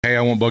Hey,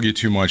 I won't bug you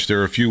too much.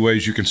 There are a few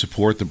ways you can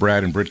support the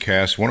Brad and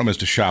Britcast. One of them is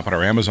to shop at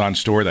our Amazon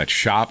store. That's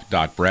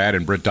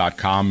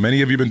shop.bradandbrit.com.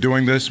 Many of you have been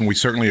doing this, and we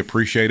certainly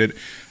appreciate it.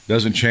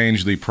 Doesn't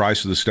change the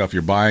price of the stuff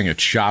you're buying at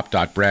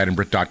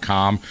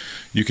shop.bradandbrit.com.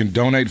 You can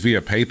donate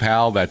via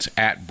PayPal. That's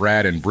at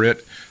Brad and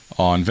Brit.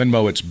 On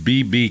Venmo, it's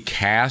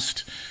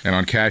BBcast. And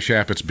on Cash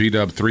App, it's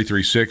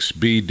BDUB336,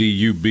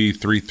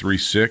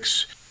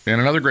 BDUB336. And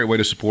another great way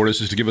to support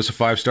us is to give us a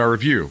 5-star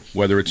review,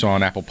 whether it's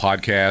on Apple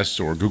Podcasts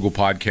or Google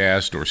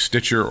Podcasts or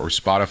Stitcher or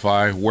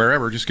Spotify,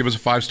 wherever. Just give us a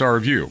 5-star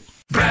review.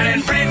 Brad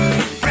and Brit,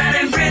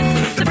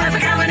 the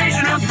perfect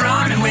combination of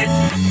brawn and wit.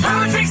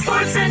 Politics,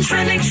 sports, and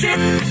trending shit.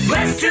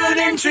 Let's tune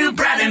into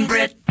Brad and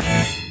Brit.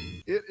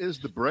 It is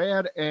the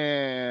Brad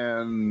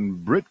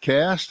and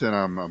Britcast, and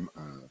I'm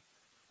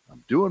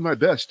doing my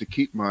best to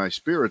keep my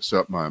spirits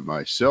up,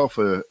 my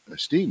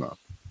self-esteem up,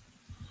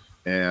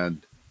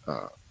 and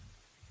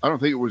I don't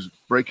think it was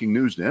breaking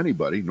news to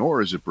anybody,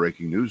 nor is it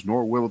breaking news,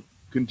 nor will it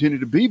continue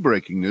to be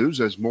breaking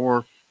news as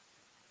more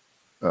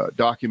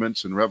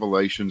documents and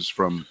revelations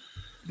from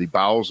the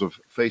bowels of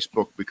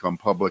Facebook become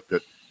public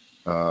that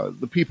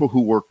the people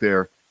who work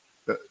there,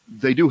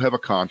 they do have a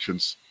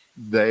conscience.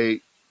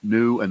 They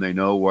knew and they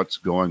know what's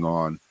going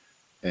on.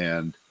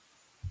 And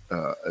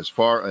as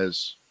far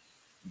as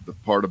the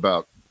part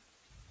about,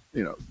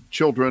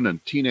 children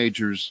and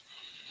teenagers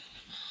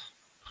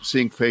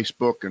seeing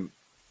Facebook and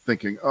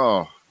thinking,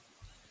 oh,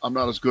 I'm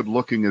not as good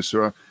looking as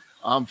her.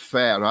 I'm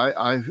fat.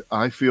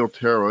 I feel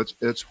terrible.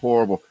 It's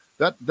horrible.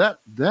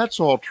 That's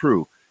all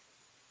true.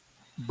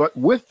 But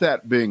with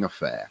that being a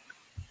fact,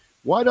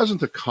 why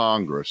doesn't the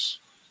Congress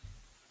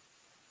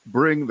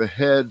bring the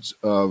heads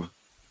of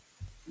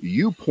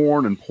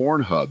YouPorn and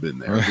Pornhub in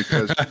there?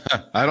 Because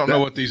I don't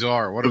know what these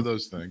are. What are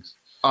those things?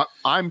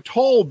 I'm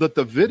told that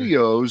the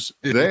videos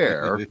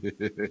there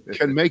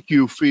can make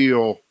you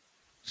feel,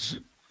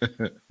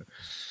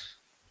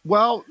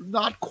 well,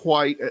 not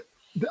quite.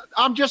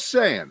 I'm just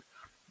saying.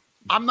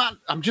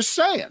 I'm just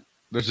saying.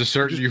 There's a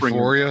certain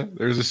euphoria.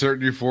 There's a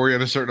certain euphoria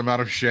and a certain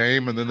amount of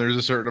shame, and then there's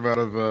a certain amount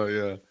of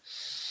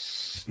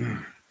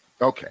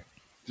Okay,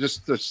 this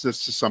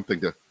is something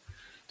to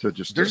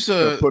just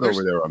put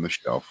over there on the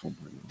shelf.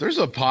 There's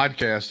a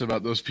podcast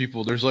about those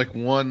people. There's like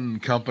one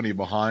company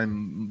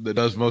behind that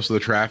does most of the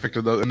traffic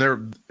to those,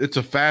 and it's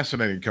a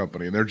fascinating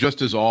company, and they're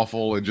just as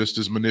awful and just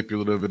as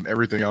manipulative and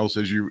everything else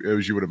as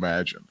you would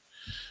imagine.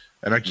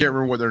 And I can't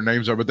remember what their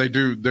names are, but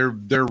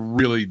they're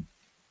really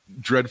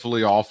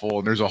dreadfully awful,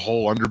 and there's a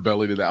whole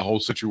underbelly to that whole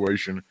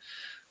situation,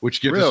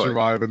 which gets to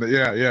survive. And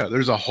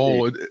there's a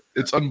whole.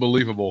 It's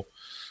unbelievable.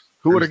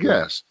 Who would have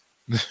guessed?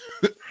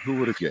 Who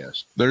would have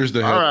guessed? There's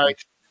the all headline.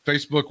 right.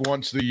 Facebook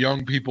wants the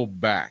young people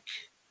back.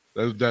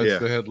 That's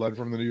the headline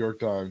from the New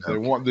York Times. They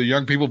want the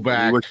young people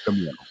back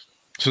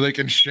so they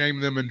can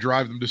shame them and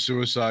drive them to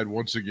suicide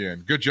once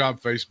again. Good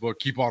job, Facebook.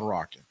 Keep on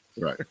rocking.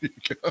 Right.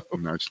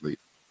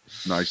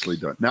 Nicely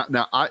done.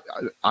 Now, I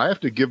have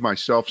to give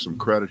myself some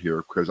credit here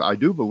because I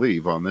do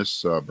believe on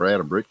this Brad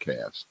and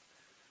Britcast,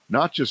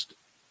 not just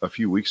a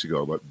few weeks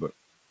ago, but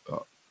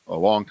a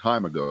long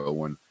time ago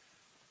when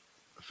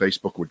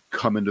Facebook would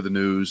come into the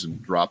news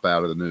and drop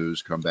out of the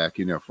news, come back,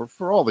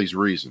 for all these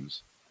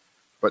reasons.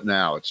 But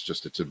now it's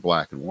in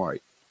black and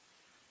white.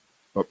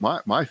 But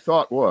my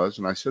thought was,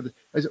 and I said,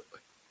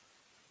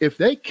 if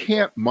they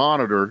can't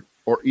monitor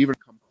or even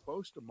come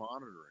close to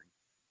monitoring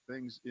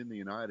things in the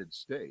United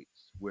States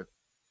with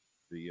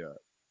the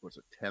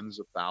tens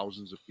of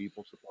thousands of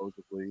people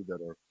supposedly that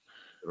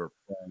are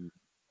playing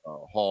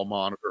hall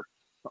monitor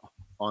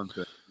on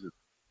things,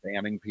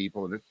 banning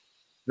people, and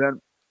then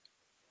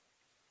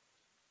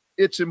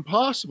it's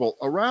impossible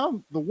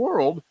around the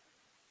world.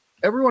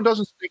 Everyone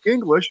doesn't speak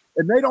English,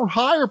 and they don't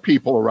hire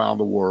people around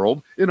the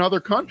world in other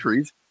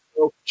countries.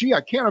 So,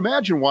 I can't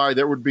imagine why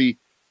there would be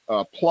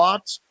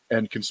plots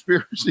and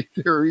conspiracy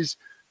theories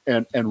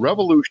and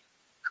revolution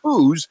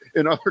coups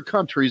in other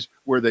countries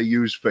where they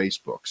use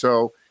Facebook.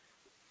 So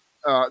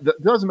that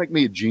doesn't make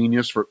me a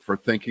genius for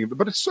thinking,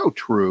 but it's so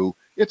true.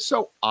 It's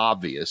so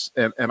obvious.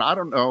 And I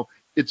don't know,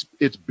 it's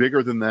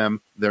bigger than them.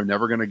 They're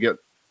never going to get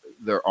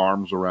their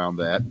arms around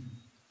that.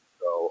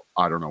 So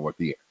I don't know what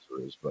the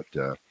answer is, but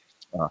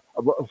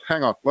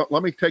hang on.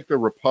 Let me take the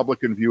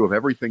Republican view of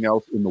everything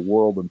else in the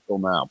world until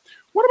now.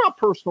 What about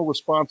personal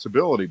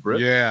responsibility,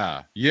 Britt?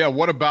 Yeah.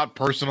 What about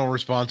personal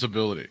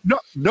responsibility? No,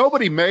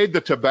 nobody made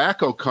the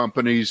tobacco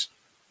companies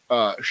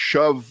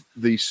shove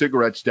the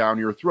cigarettes down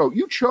your throat.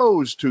 You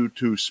chose to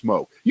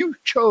smoke. You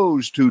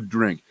chose to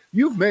drink.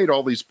 You've made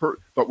all these,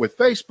 but with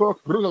Facebook,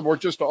 we're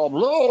just all,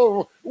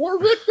 we're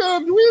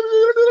victims.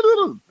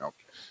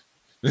 Okay.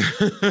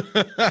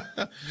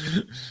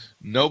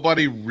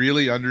 Nobody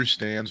really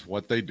understands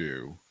what they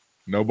do.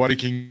 Nobody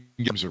can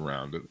get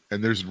around it,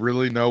 and there's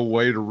really no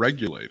way to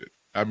regulate it.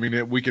 I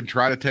mean, we can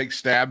try to take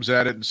stabs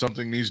at it, and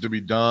something needs to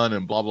be done,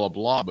 and blah blah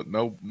blah. But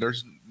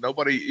there's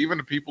nobody. Even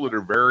the people that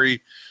are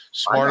very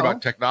smart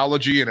about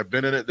technology and have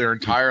been in it their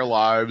entire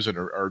lives and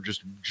are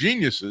just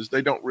geniuses,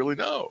 they don't really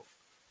know.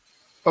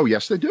 Oh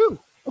yes, they do.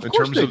 Of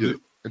course they do.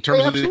 In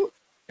terms of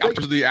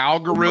After the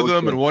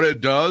algorithm and what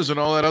it does and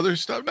all that other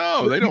stuff.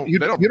 No, they don't. They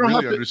don't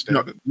really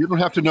understand it. You don't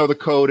have to know the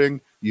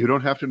coding. You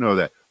don't have to know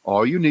that.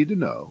 All you need to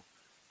know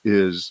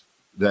is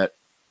that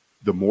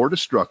the more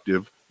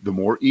destructive, the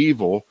more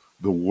evil,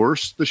 the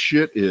worse the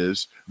shit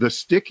is, the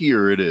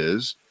stickier it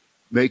is,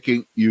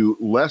 making you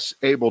less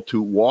able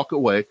to walk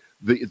away.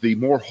 The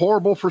more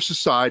horrible for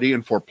society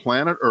and for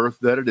planet Earth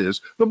that it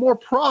is, the more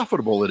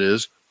profitable it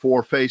is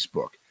for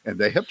Facebook. And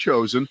they have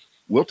chosen,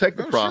 we'll take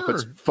the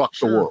profits, fuck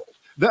the world.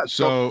 That's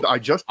so I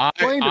just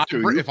explained it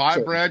to you. If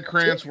Brad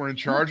Krantz, were in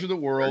charge of the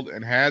world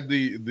and had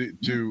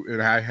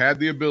I had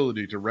the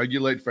ability to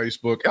regulate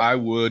Facebook, I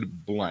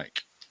would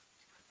blank.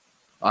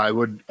 I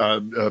would.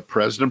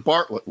 President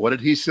Bartlett, what did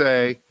he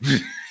say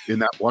in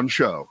that one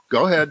show?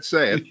 Go ahead,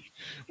 say it.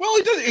 Well,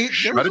 he does.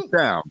 Shut it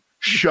down.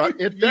 Shut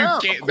it down.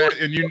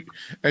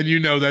 And you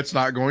know that's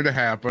not going to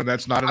happen.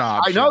 That's not an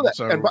option. I know that.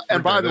 So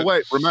and by the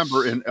way,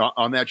 remember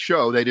on that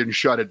show they didn't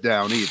shut it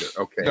down either.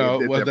 Okay, no,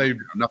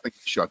 nothing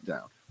shut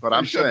down. But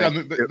I'm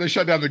saying they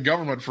shut down the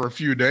government for a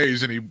few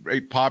days, and he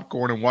ate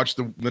popcorn and watched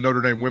the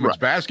Notre Dame women's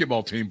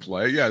basketball team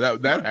play. Yeah,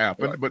 that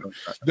happened. But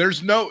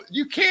there's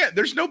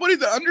nobody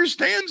that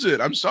understands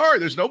it. I'm sorry,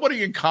 there's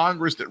nobody in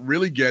Congress that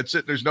really gets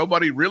it. There's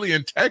nobody really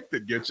in tech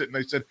that gets it. And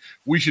they said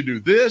we should do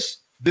this,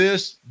 and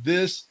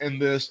this,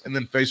 and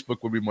then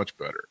Facebook would be much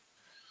better.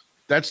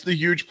 That's the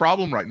huge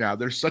problem right now.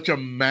 There's such a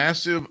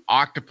massive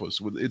octopus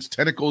with its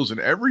tentacles and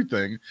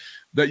everything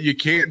that you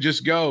can't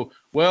just go,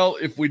 well,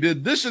 if we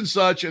did this and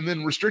such, and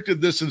then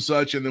restricted this and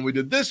such, and then we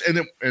did this,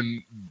 and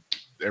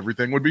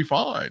everything would be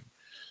fine.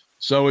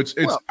 So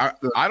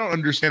I don't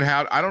understand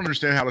how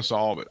to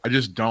solve it. I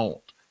just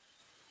don't.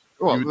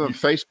 Well,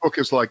 Facebook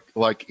is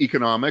like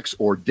economics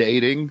or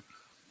dating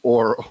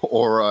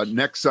or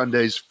next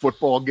Sunday's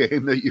football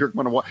game that you're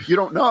going to watch. You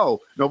don't know.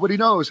 Nobody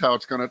knows how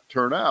it's going to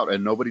turn out,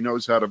 and nobody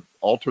knows how to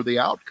alter the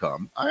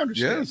outcome. I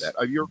understand that.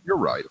 You're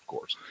right, of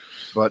course,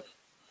 but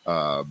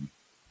I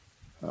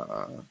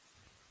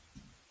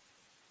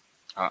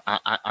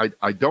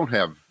don't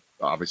have,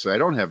 obviously I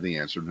don't have the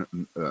answer.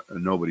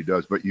 Nobody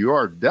does, but you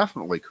are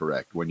definitely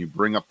correct when you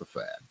bring up the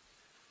fact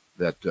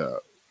that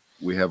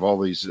we have all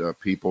these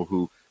people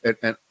who,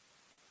 and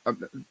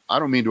I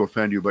don't mean to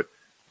offend you, but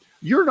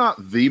you're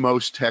not the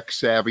most tech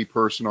savvy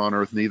person on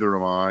earth. Neither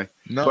am I.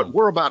 No. But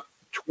we're about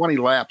 20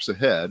 laps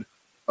ahead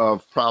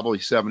of probably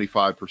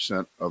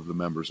 75% of the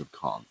members of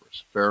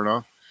Congress. Fair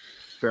enough?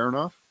 Fair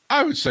enough?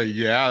 I would say,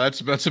 yeah, that's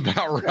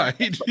about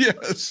right.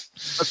 Yes.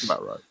 That's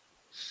about right.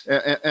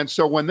 And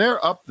so when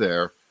they're up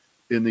there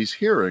in these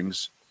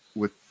hearings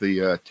with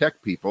the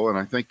tech people, and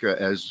I think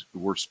as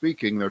we're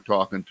speaking, they're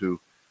talking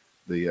to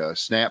the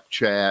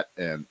Snapchat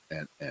and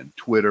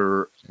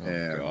Twitter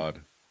God.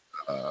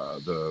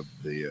 What's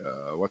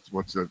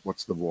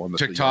the one that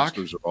TikTok?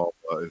 The youngsters are all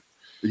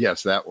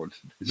yes, that one.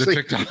 The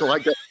TikTok.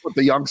 Like that, what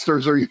the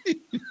youngsters are.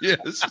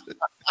 Yes.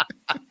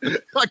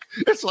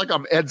 It's like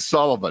I'm Ed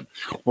Sullivan.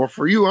 Well,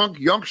 for you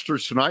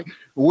youngsters tonight,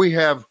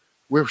 we're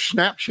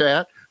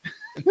Snapchat.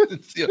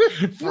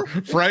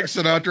 Frank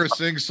Sinatra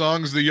sings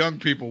songs the young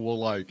people will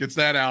like. It's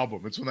that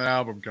album. It's when that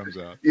album comes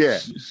out. Yeah.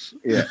 So,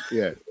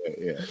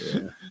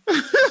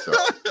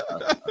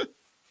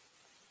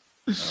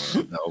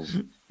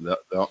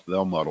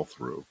 they'll muddle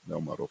through.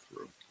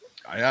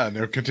 Yeah, and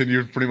they'll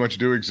continue to pretty much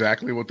do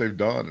exactly what they've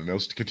done, and they'll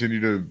continue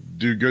to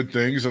do good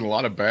things and a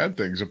lot of bad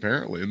things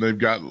apparently. And they've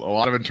got a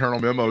lot of internal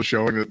memos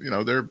showing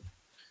that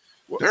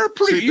they're a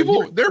pretty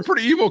evil. They're a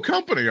pretty evil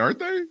company, aren't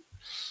they?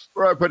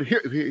 Right, but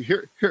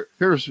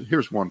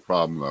here's one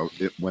problem though.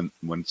 When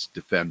it's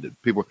defended,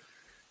 people,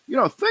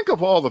 think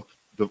of all the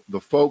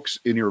folks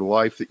in your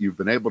life that you've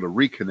been able to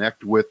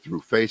reconnect with through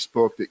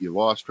Facebook that you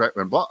lost track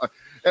of,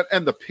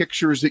 and the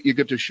pictures that you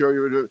get to show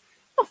you.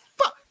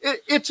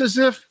 It's as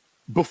if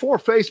before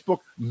Facebook,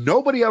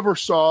 nobody ever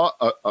saw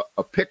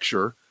a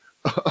picture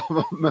of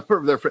a member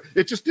of their family.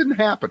 It just didn't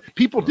happen.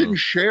 People didn't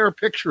share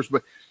pictures,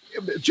 but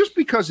just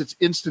because it's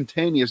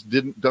instantaneous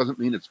doesn't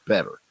mean it's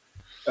better.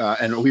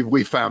 And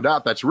we found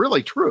out that's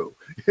really true.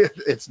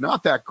 It's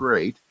not that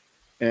great,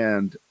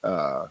 and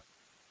I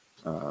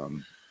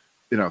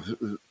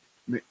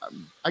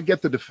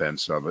get the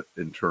defense of it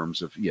in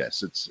terms of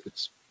yes,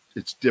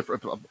 it's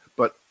different,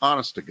 but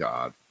honest to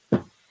God,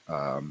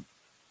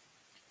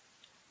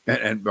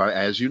 and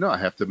as you know, I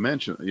have to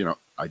mention,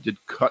 I did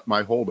cut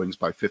my holdings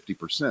by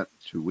 50%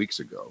 2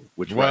 weeks ago,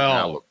 which right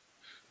now look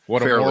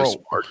fairly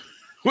smart.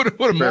 What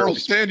a moral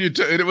stand you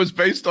took, and it was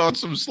based on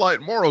some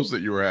slight morals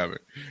that you were having.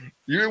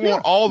 You didn't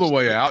want all the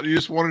way out. You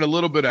just wanted a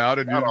little bit out,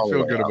 and you didn't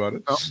feel good about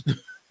it. No,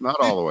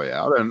 not all the way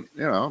out, and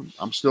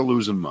I'm still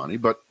losing money,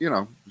 but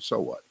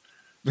so what?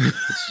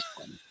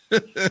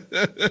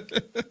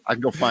 I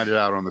can go find it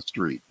out on the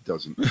street. It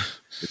doesn't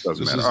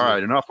matter. All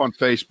right, enough on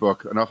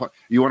Facebook.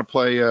 You want to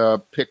play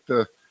pick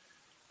the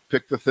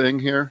thing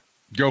here?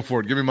 Go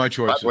for it. Give me my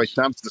choices. By the way,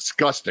 sounds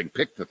disgusting.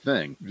 Pick the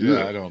thing.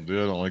 Yeah, I don't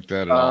like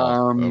that at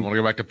all. I want to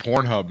go back to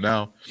Pornhub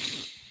now.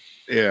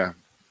 Yeah.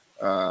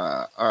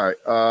 All right.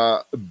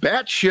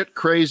 Batshit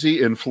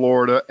crazy in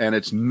Florida, and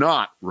it's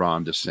not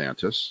Ron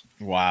DeSantis.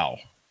 Wow.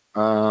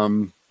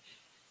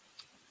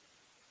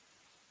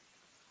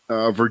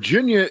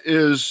 Virginia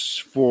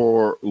is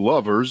for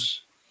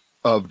lovers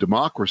of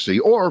democracy,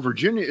 or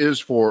Virginia is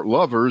for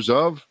lovers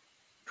of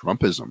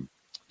Trumpism.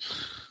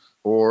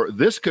 Or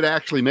this could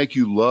actually make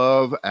you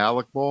love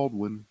Alec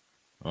Baldwin.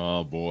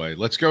 Oh, boy.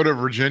 Let's go to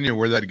Virginia,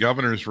 where that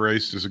governor's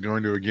race is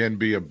going to again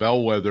be a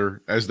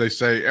bellwether, as they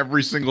say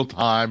every single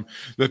time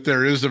that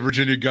there is a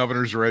Virginia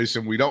governor's race.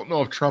 And we don't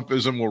know if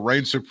Trumpism will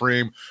reign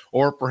supreme,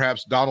 or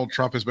perhaps Donald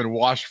Trump has been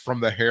washed from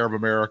the hair of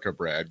America.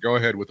 Brad, go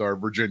ahead with our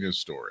Virginia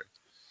story.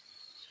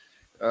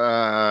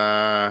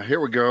 Here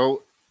we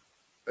go.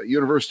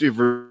 University of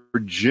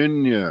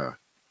Virginia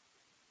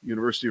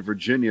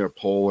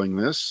polling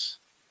this.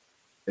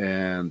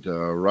 And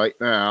right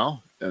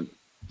now, and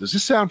does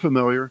this sound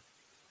familiar?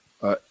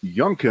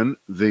 Youngkin,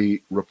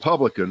 the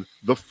Republican,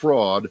 the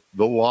fraud,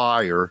 the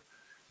liar,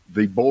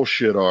 the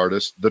bullshit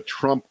artist, the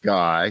Trump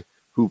guy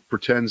who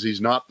pretends he's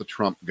not the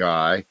Trump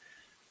guy,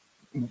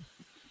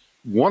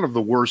 one of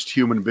the worst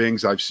human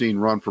beings I've seen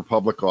run for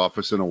public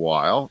office in a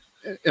while.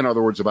 In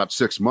other words, about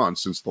 6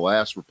 months since the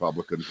last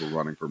Republicans were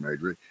running for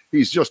major.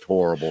 He's just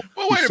horrible.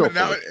 Well, wait a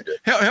minute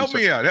now. Help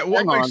me out.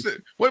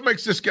 What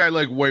makes this guy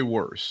like way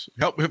worse?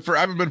 I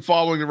haven't been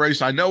following the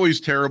race. I know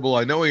he's terrible.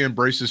 I know he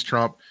embraces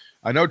Trump.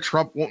 I know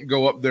Trump won't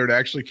go up there to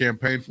actually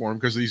campaign for him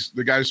because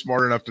the guy's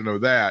smart enough to know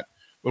that.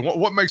 But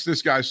what makes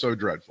this guy so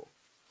dreadful?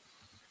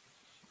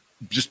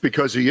 Just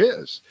because he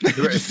is.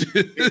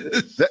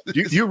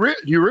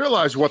 You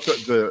realize what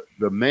the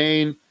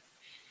main,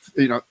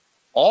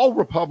 all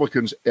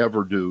Republicans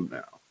ever do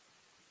now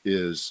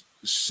is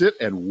sit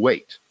and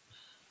wait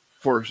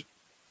for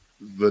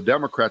the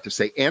Democrat to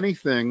say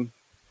anything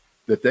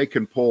that they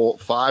can pull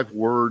 5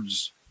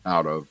 words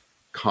out of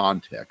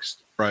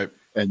context, right,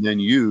 and then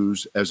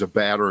use as a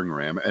battering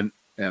ram.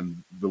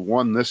 And the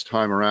one this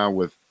time around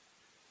with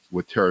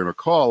Terry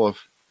McAuliffe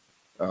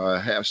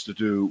has to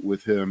do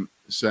with him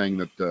saying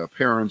that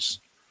parents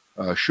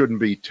shouldn't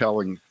be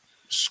telling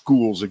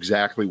schools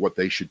exactly what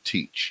they should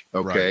teach.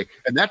 Okay. Right.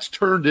 And that's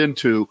turned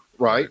into,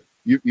 right.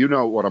 You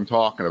know what I'm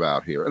talking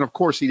about here. And of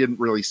course he didn't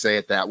really say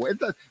it that way.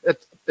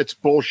 It's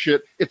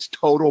bullshit. It's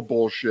total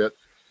bullshit.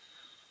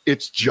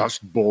 It's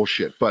just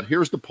bullshit. But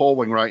here's the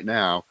polling right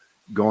now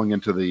going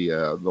into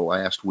the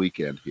last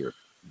weekend here.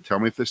 Tell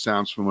me if this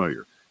sounds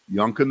familiar.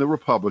 Youngkin, the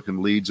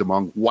Republican, leads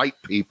among white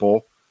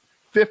people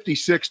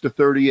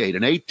 56-38,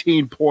 an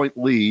 18-point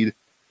lead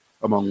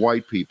among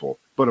white people.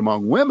 But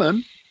among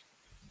women,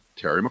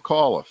 Terry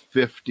McAuliffe,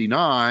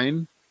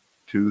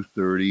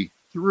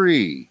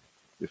 59-33,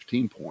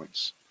 15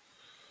 points.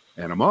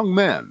 And among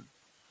men,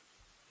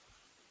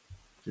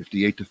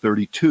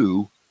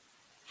 58-32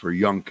 for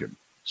Youngkin.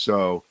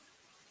 So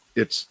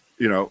it's,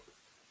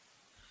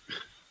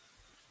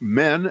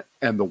 men,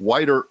 and the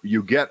whiter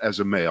you get as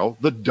a male,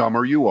 the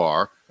dumber you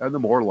are, and the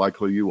more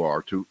likely you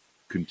are to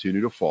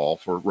continue to fall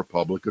for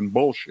Republican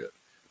bullshit.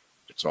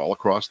 It's all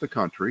across the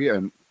country,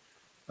 and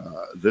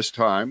this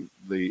time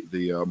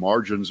the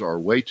margins are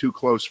way too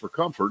close for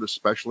comfort,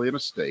 especially in a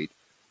state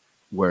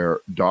where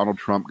Donald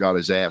Trump got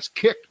his ass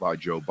kicked by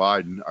Joe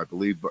Biden. I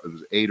believe it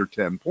was 8 or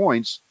 10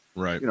 points,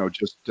 right?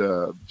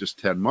 Just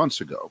 10 months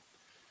ago.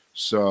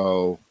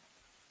 So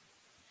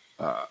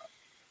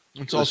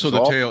it's also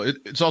the tale.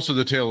 It's also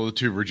the tale of the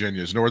two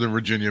Virginias. Northern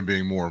Virginia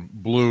being more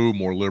blue,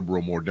 more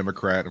liberal, more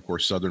Democrat. Of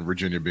course, Southern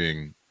Virginia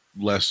being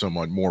less,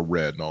 somewhat more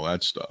red, and all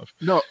that stuff.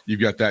 No, you've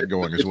got that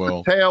going as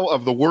well. The tale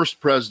of the worst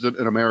president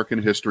in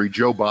American history,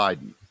 Joe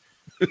Biden.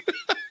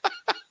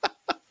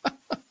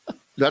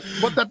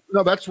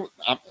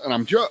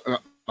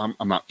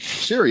 I'm not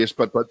serious,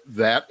 but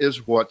that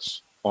is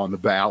what's on the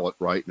ballot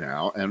right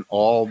now, and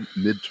all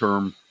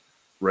midterm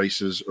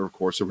races are, of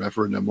course, a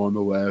referendum on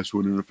the last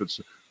one, and if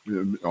it's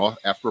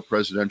after a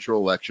presidential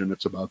election,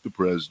 it's about the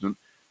president.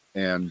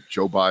 And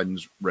Joe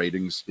Biden's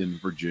ratings in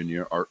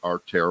Virginia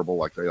are terrible,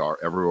 like they are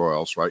everywhere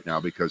else right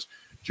now, because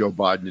Joe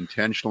Biden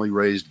intentionally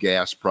raised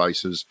gas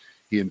prices.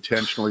 He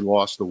intentionally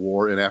lost the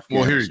war in Afghanistan.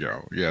 Well, here you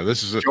go. Yeah,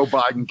 this is Joe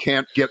Biden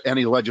can't get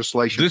any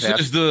legislation. This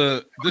is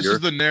the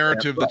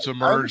narrative that's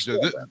emerged.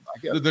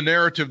 The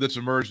narrative that's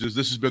emerged is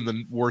this has been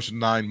the worst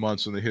 9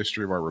 months in the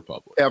history of our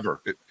republic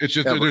ever. It's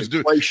just ever. There's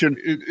inflation,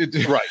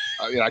 right?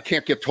 I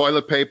can't get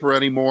toilet paper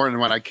anymore, and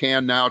when I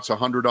can now, it's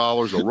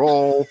 $100 a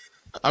roll.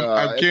 I'm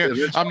not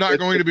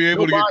going to be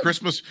able to get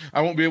Christmas. I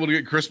won't be able to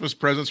get Christmas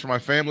presents for my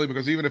family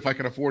because even if I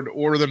can afford to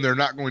order them, they're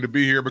not going to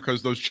be here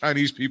because those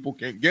Chinese people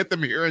can't get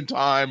them here in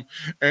time.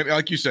 And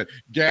like you said,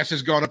 gas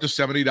has gone up to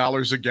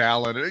 $70 a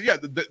gallon. And yeah,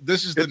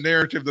 this is the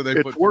narrative that they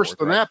put forth. It's worse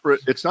than that,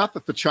 Britt. It's not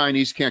that the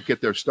Chinese can't get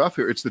their stuff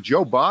here. It's that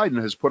Joe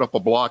Biden has put up a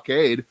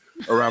blockade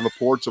around the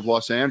ports of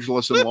Los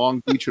Angeles and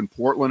Long Beach and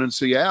Portland and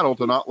Seattle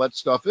to not let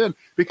stuff in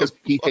because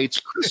he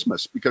hates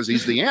Christmas, because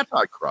he's the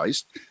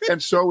Antichrist.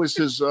 And so is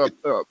his,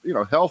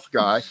 health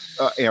guy,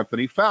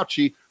 Anthony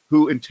Fauci,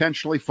 who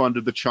intentionally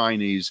funded the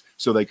Chinese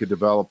so they could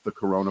develop the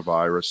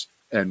coronavirus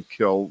and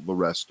kill the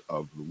rest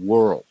of the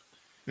world.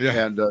 Yeah.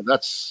 And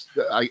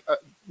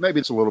maybe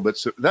it's a little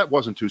bit. That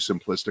wasn't too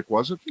simplistic,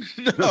 was it?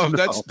 No,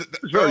 that's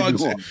very well,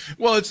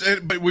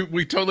 nuanced. but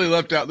we totally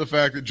left out the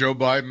fact that Joe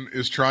Biden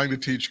is trying to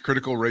teach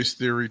critical race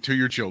theory to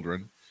your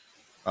children.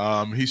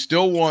 He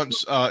still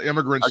wants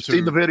immigrants. I've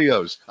seen the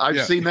videos.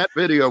 I've seen that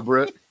video,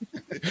 Britt.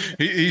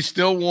 He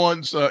still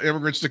wants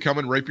immigrants to come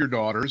and rape your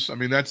daughters. I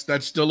mean, that's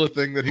still a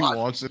thing that he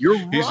wants. You're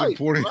He's right.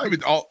 importing.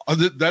 Right. I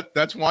mean,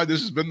 that's why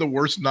this has been the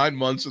worst 9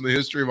 months in the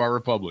history of our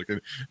republic, and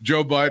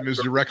Joe Biden is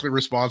directly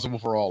responsible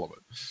for all of it.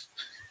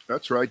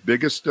 That's right.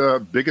 Biggest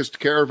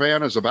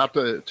caravan is about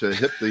to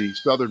hit the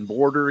southern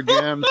border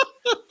again,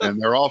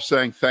 and they're all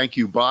saying thank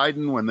you,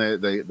 Biden, when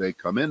they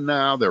come in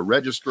now. They're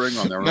registering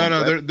on their own.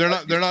 No,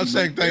 they're not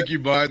saying thank you,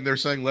 Biden. They're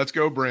saying let's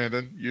go,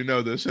 Brandon. You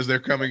know this as they're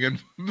coming in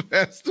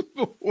past the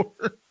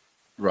border.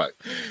 Right.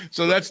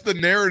 So that's the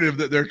narrative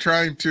that they're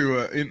trying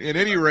to in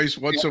any race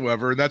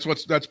whatsoever, and that's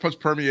what's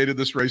permeated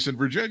this race in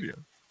Virginia.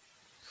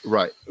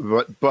 Right.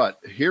 But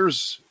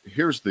here's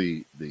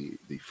the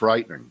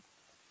frightening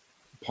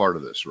part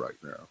of this right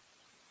now,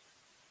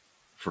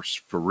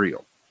 for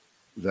real,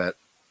 that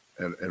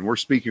and we're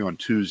speaking on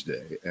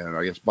Tuesday, and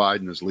I guess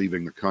Biden is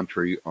leaving the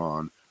country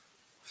on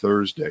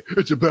Thursday.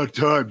 It's about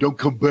time. Don't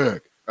come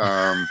back.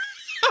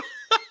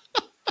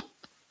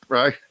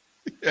 Right?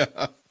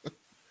 Yeah.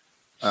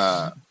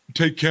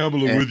 Take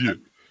Kamala with you.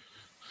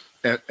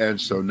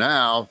 And so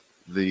now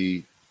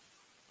the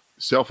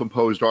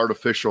self-imposed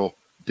artificial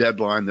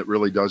deadline that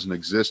really doesn't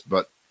exist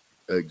but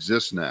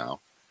exists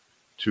now,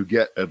 to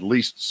get at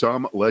least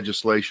some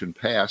legislation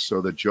passed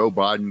so that Joe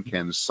Biden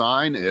can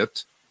sign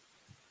it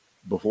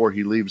before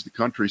he leaves the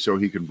country so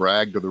he can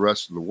brag to the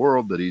rest of the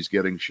world that he's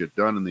getting shit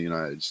done in the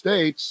United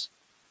States.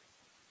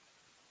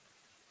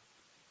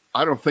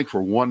 I don't think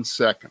for 1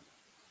 second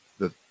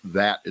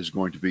that is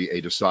going to be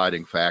a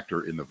deciding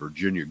factor in the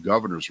Virginia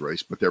governor's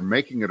race, but they're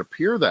making it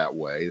appear that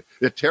way,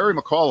 that Terry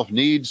McAuliffe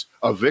needs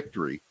a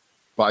victory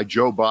by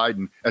Joe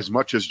Biden as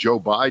much as Joe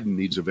Biden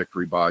needs a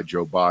victory by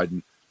Joe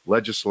Biden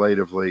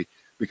legislatively,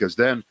 because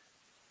then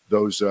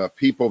those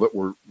people that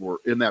were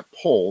in that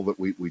poll that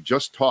we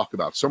just talked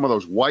about, some of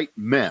those white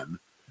men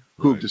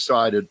who've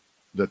decided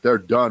that they're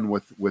done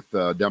with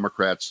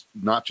Democrats,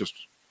 not just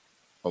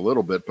a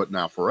little bit, but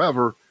now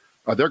forever,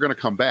 they're going to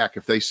come back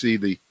if they see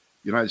the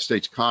United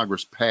States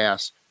Congress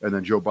pass and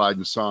then Joe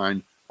Biden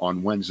sign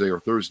on Wednesday or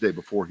Thursday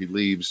before he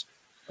leaves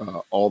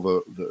all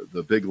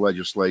the big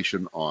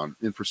legislation on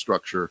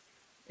infrastructure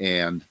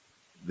and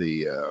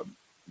the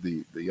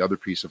other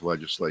piece of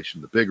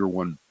legislation, the bigger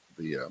one,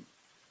 the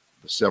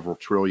several $1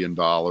 trillion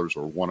or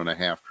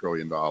 $1.5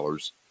 trillion,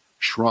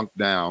 shrunk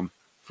down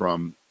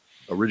from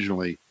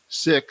originally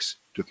 6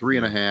 to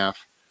 3.5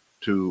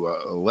 to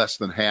less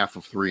than half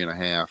of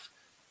 3.5.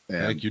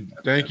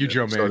 Thank you,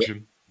 Joe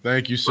Manchin.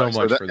 Thank you so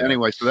much for that.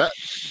 Anyway, so that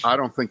I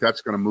don't think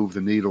that's going to move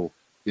the needle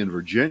in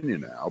Virginia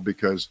now,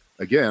 because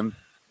again,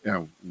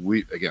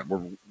 we're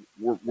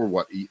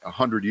what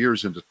 100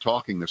 years into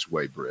talking this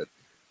way, Britt,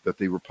 that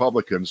the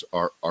Republicans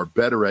are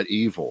better at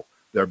evil.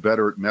 They're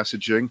better at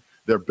messaging.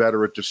 They're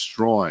better at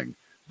destroying.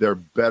 They're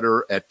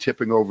better at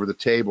tipping over the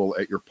table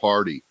at your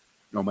party,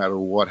 no matter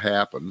what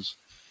happens.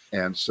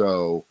 And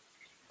so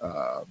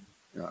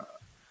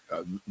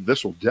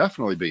this will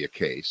definitely be a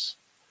case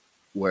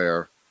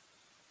where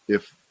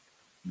if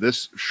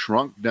this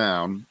shrunk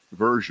down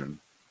version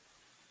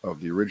of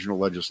the original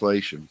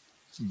legislation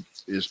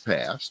is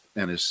passed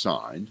and is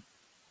signed,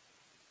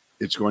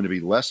 it's going to be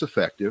less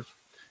effective.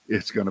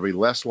 It's going to be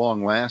less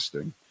long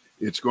lasting.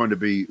 It's going to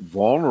be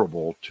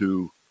vulnerable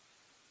to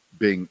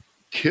being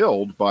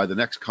killed by the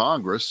next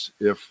Congress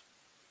if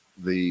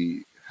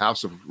the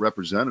House of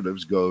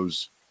Representatives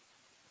goes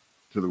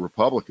to the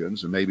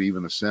Republicans, and maybe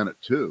even the Senate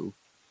too.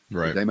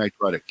 Right. They may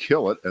try to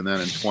kill it, and then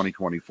in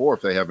 2024,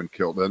 if they haven't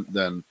killed,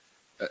 then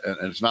and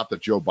it's not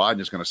that Joe Biden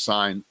is going to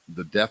sign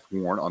the death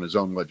warrant on his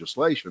own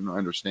legislation. I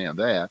understand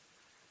that,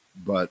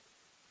 but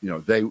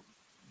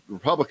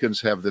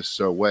Republicans have this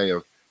way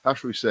of, how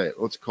should we say it?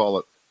 Let's call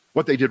it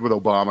what they did with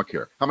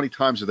Obamacare. How many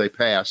times did they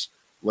pass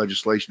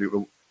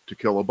legislation to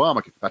kill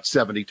Obamacare? That's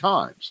 70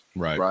 times.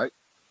 Right.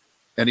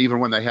 And even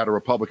when they had a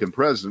Republican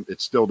president,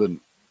 it still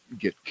didn't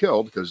get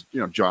killed because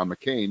John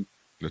McCain.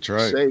 That's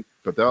right. Saved,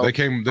 but they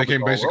came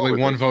basically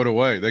one vote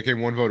away. They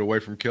came one vote away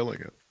from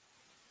killing it.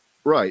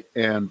 Right.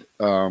 And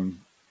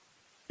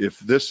if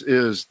this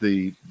is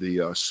the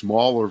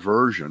smaller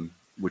version,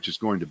 which is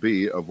going to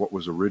be of what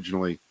was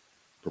originally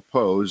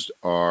proposed,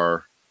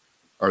 are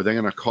they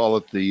going to call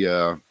it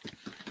the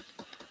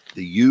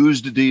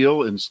used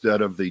deal instead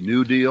of the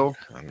new deal?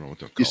 I don't know what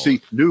they'll call it. You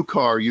see, new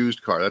car,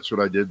 used car. That's what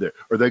I did there.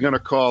 Are they going to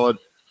call it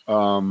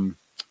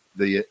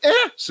the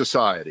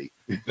Society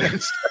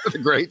instead of the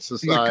Great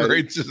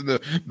Society?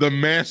 The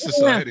Mass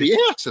Society.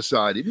 The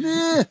Society.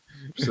 Meh.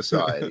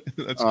 Society.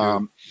 That's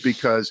good.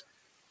 Because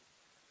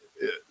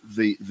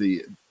this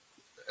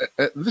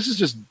is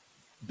just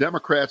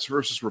Democrats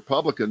versus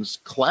Republicans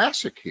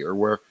classic here,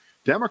 where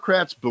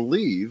Democrats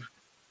believe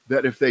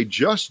that if they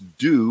just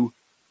do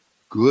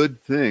good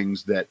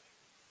things that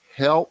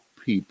help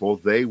people,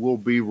 they will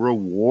be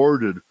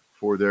rewarded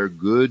for their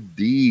good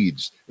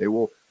deeds. They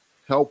will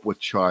help with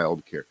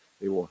child care.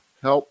 They will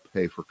help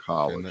pay for And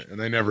college.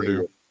 they never They do.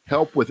 will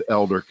help with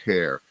elder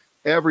care.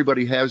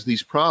 Everybody has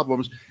these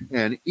problems.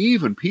 And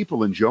even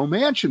people in Joe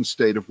Manchin's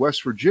state of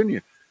West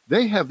Virginia,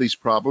 they have these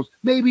problems,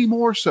 maybe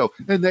more so.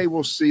 And they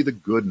will see the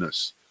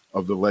goodness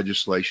of the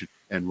legislation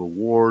and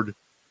reward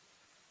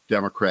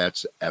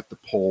Democrats at the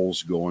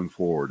polls going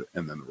forward.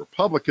 And then the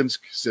Republicans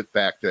sit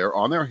back there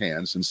on their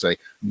hands and say,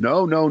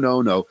 no, no,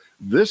 no, no.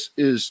 This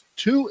is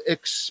too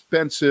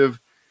expensive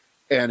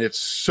and it's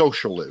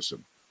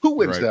socialism. Who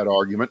wins Right. that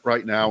argument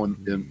right now in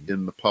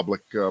the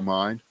public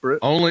mind, Britt?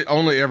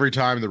 Only every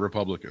time the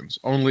Republicans.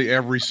 Only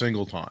every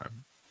single time.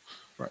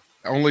 Right.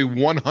 Only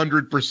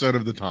 100%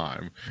 of the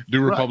time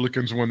do Right.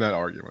 Republicans win that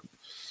argument.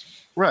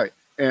 Right.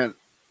 And,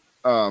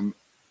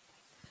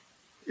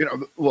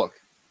 look,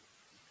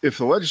 if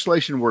the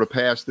legislation were to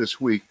pass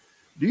this week,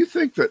 do you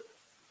think that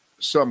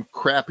some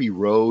crappy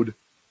road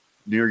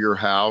near your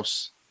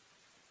house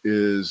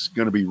is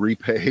going to be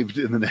repaved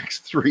in the next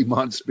 3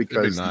 months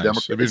because nice. the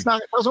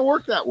Democrats, it doesn't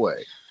work that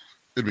way.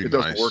 It'd be It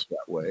doesn't nice. work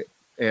that way.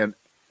 And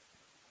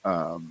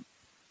I'm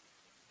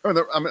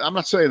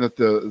not saying that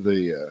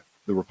the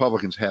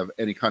Republicans have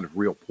any kind of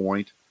real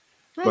point.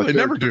 No, But they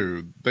they're never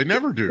do. They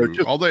never they're do.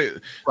 just-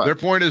 Right. Their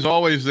point is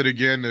always that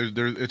again,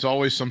 it's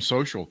always some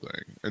social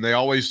thing, and they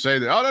always say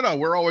that. Oh no,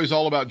 we're always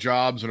all about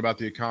jobs and about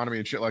the economy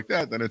and shit like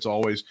that. Then it's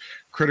always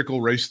critical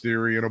race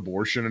theory and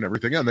abortion and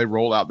everything. And they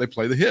roll out, they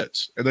play the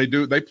hits, and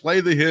they play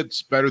the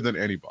hits better than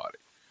anybody.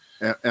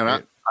 And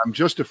I'm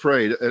just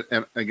afraid,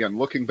 and again,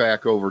 looking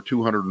back over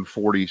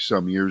 240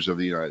 some years of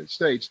the United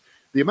States,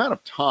 the amount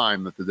of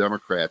time that the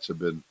Democrats have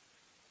been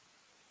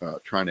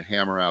trying to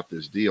hammer out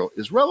this deal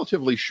is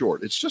relatively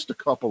short. It's just a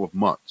couple of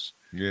months.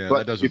 Yeah, But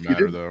that doesn't if you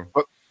matter didn't-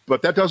 though.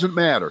 But that doesn't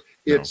matter.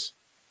 No. It's,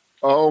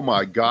 oh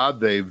my God,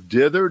 they've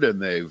dithered and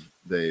they've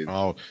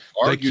Oh,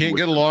 they argued can't with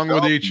get along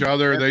with themselves. each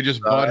other. They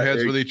just butt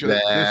heads with each other.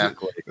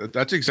 Exactly.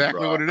 That's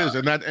exactly what it is.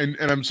 And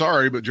I'm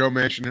sorry, but Joe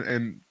Manchin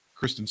and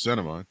Kristen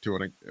Sinema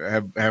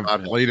have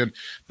God played in.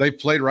 They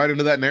played right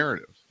into that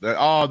narrative.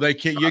 That they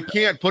can't. You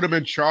can't put them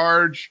in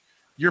charge.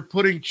 You're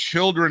putting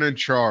children in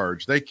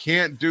charge. They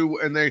can't do,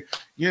 and they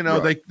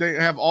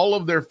have all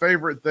of their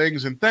favorite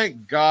things. And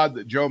thank God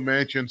that Joe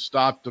Manchin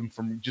stopped them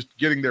from just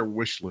getting their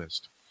wish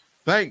list.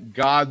 Thank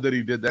God that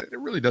he did that. It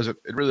really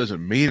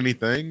doesn't mean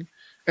anything.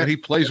 And he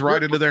plays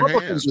right into their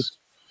hands.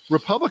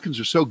 Republicans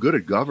are so good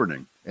at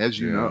governing, as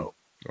you Yeah. know.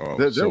 Oh,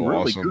 They're so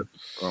really awesome. good.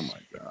 Oh my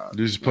God!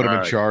 You just put them in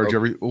All right, charge.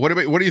 okay.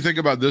 What do you think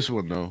about this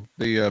one though?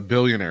 The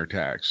billionaire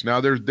tax. Now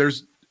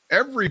there's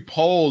every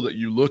poll that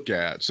you look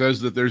at says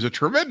that there's a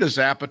tremendous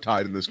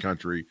appetite in this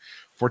country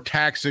for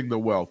taxing the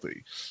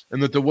wealthy,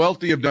 and that the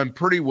wealthy have done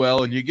pretty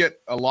well. And you get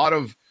a lot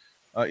of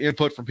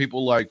input from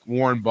people like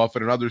Warren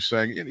Buffett and others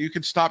saying you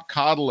can stop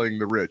coddling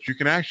the rich. You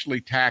can actually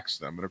tax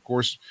them. And of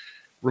course,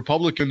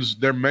 Republicans,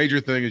 their major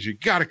thing is you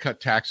got to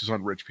cut taxes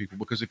on rich people,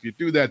 because if you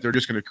do that, they're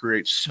just going to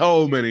create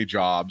so many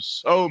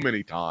jobs so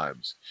many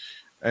times.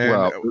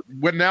 And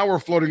now we're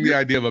floating the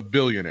idea of a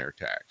billionaire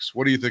tax.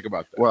 What do you think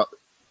about that?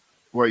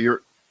 Well,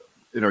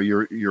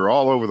 you're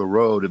all over the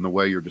road in the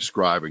way you're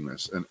describing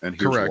this, and here's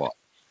Correct. why.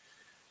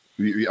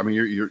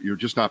 You're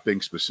just not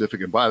being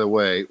specific. And by the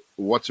way,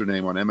 what's her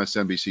name on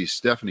MSNBC,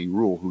 Stephanie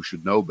Rule, who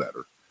should know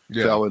better,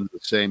 fell into the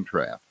same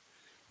trap.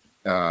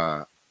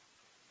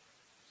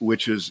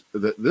 Which is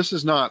that this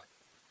is not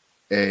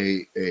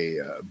a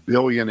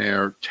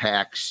billionaire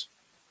tax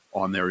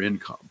on their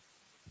income.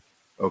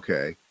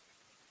 Okay.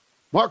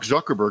 Mark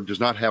Zuckerberg does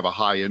not have a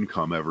high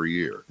income every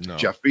year. No.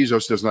 Jeff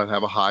Bezos does not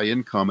have a high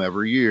income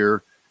every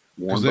year.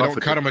 Because they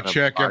don't cut them a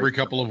check every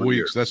couple of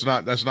weeks. That's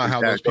not how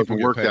those people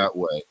work get paid. that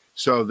way.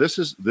 So this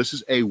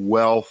is a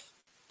wealth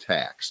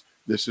tax.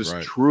 This is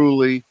Right.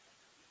 truly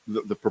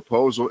the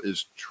proposal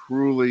is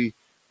truly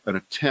an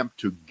attempt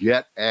to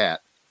get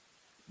at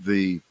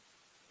the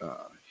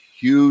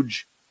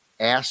huge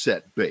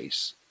asset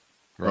base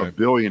Right. of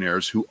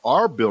billionaires who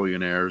are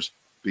billionaires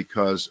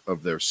because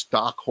of their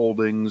stock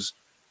holdings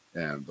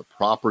and the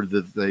property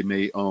that they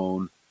may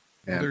own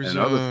and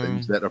other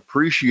things that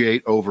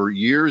appreciate over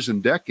years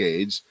and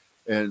decades,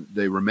 and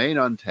they remain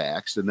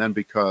untaxed. And then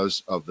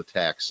because of the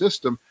tax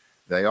system,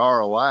 they are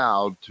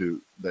allowed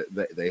to,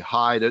 they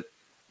hide it,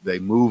 they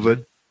move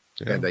it,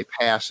 and they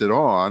pass it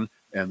on.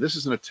 And this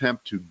is an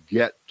attempt to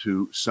get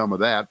to some of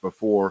that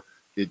before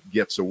it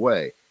gets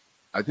away.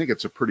 I think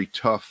it's a pretty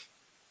tough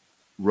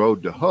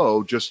road to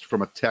hoe just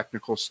from a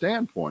technical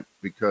standpoint,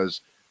 because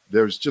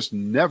there's just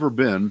never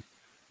been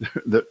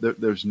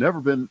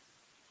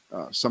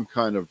some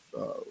kind of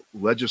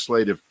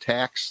legislative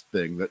tax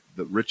thing that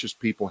the richest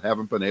people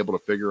haven't been able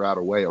to figure out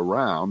a way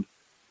around.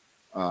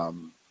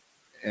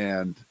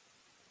 And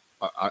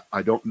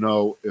I don't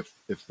know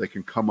if they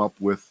can come up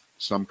with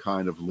some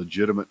kind of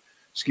legitimate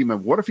scheme.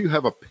 What if you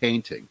have a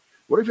painting?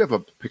 What if you have a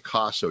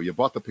Picasso? You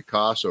bought the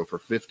Picasso for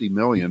 $50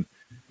 million,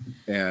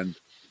 and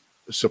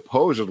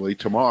supposedly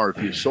tomorrow,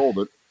 if you sold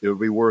it, it would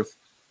be worth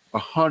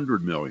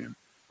 $100 million.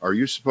 Are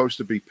you supposed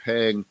to be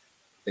paying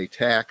a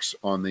tax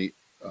on the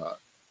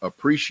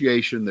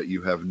appreciation that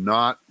you have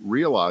not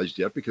realized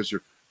yet, because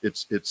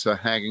It's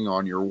hanging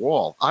on your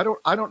wall. I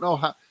don't know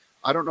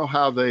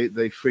how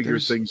they figure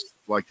things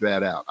like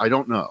that out. I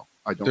don't know.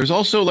 There's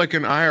also like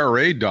an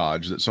IRA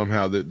dodge that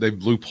somehow that they've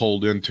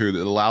loopholed into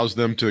that allows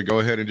them to go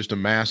ahead and just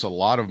amass a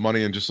lot of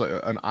money in just like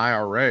an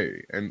IRA.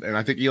 And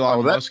I think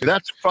Elon Musk.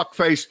 That's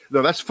fuckface.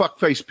 No, that's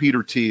fuckface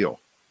Peter Thiel.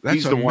 That's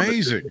He's the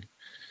amazing.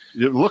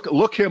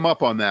 Look him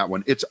up on that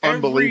one. It's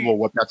unbelievable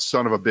what that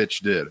son of a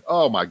bitch did.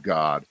 Oh my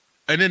God.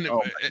 And then,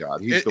 oh my God,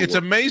 it's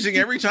amazing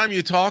every time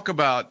you talk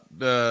about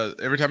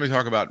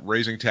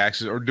raising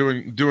taxes or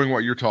doing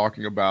what you're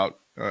talking about,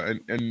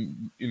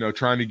 and you know,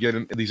 trying to get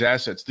in these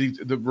assets.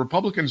 The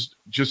Republicans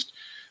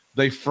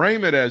they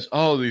frame it as,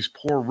 oh, these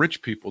poor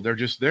rich people, they're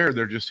just there,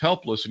 they're just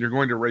helpless, and you're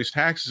going to raise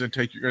taxes and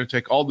you're going to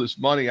take all this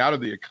money out of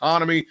the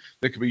economy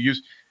that could be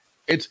used.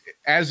 It's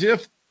as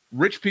if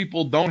rich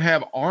people don't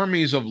have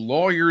armies of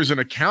lawyers and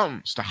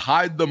accountants to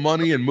hide the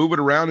money and move it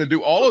around and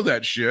do all of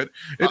that shit.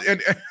 And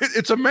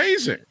it's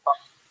amazing.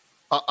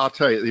 I'll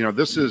tell you, you know,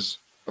 this is,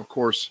 of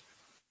course,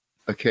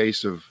 a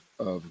case of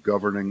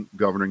governing.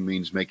 Governing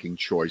means making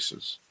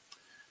choices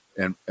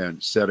and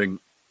setting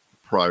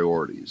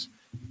priorities.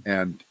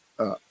 And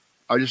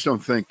I just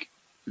don't think,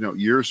 you know,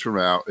 years from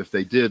now, if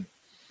they did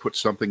put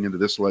something into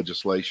this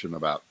legislation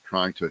about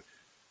trying to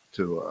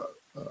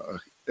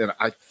and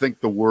I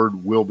think the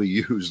word will be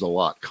used a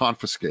lot,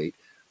 confiscate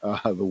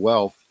the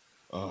wealth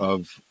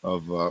of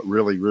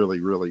really, really,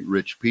 really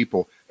rich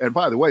people. And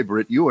by the way,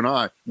 Britt, you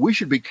and we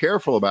should be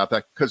careful about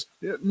that, because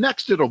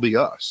next it'll be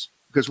us,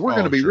 because we're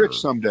going to be rich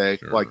someday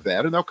like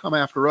that, and they'll come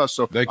after us.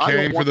 So they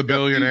came for the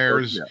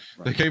billionaires.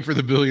 Right. They came for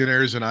the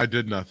billionaires, and I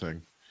did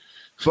nothing.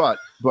 But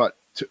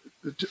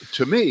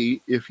to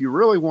me, if you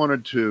really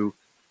wanted to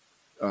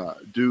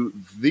do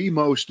the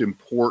most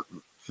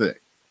important thing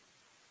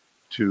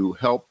to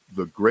help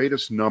the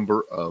greatest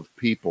number of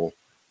people,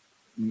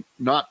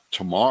 not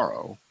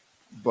tomorrow,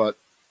 but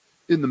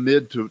in the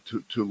mid to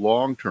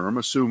long term,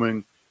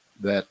 assuming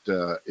that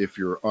if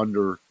you're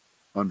under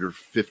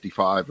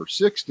 55 or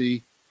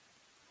 60,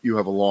 you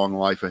have a long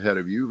life ahead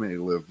of you, may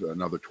live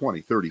another 20,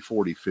 30,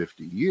 40,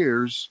 50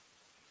 years.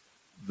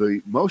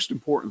 The most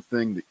important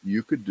thing that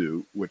you could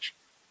do, which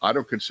I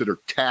don't consider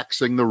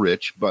taxing the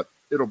rich, but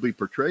it'll be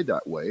portrayed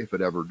that way if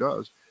it ever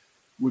does,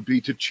 would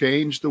be to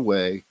change the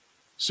way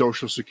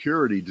Social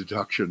Security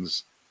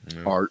deductions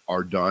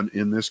are done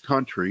in this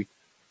country.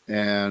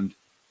 And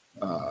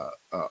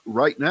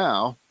right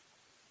now,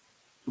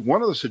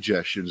 one of the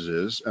suggestions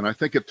is, and I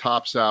think it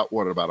tops out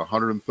about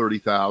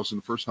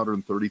 130,000, first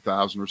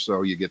 130,000 or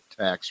so, you get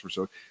taxed for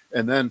so,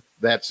 and then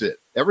that's it.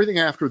 Everything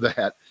after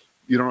that,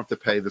 you don't have to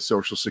pay the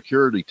Social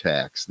Security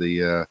tax,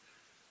 the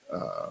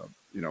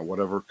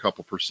whatever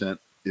couple percent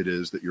it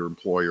is that your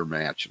employer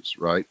matches,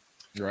 right?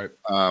 Right.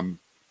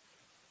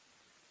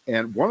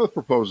 And one of the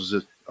proposals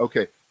is,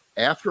 okay,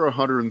 after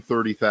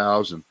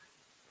 130,000,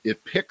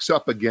 it picks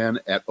up again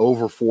at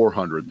over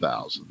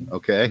 400,000.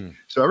 Okay,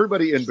 so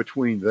everybody in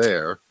between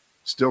there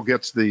still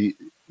gets the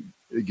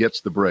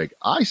break.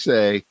 I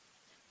say,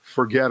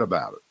 forget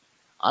about it.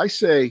 I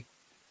say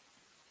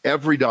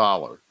every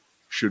dollar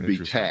should be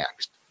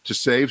taxed to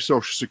save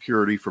Social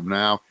Security from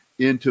now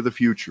into the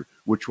future,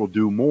 which will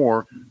do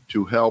more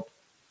to help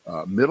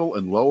middle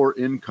and lower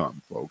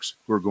income folks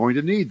who are going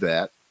to need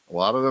that. A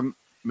lot of them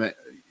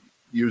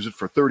use it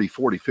for 30,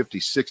 40, 50,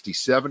 60,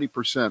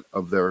 70%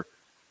 of their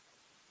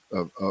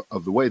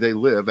of the way they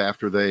live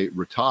after they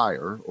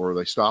retire or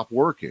they stop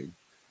working.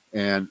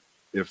 And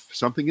if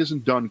something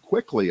isn't done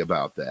quickly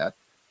about that,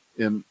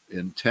 in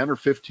 10 or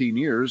 15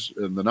 years,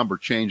 and the number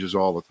changes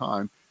all the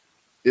time,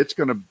 it's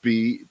going to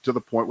be to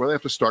the point where they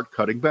have to start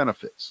cutting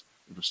benefits.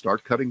 They have to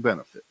start cutting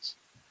benefits.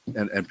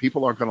 And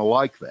people aren't going to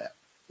like that.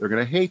 They're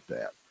going to hate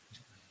that.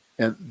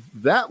 And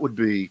that would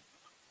be,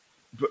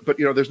 but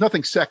you know, there's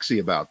nothing sexy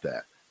about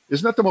that.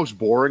 Isn't that the most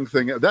boring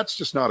thing? That's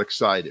just not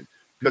exciting,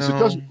 because it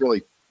doesn't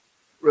really,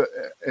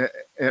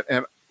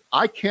 and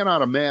I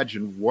cannot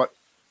imagine what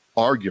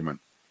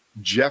argument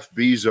Jeff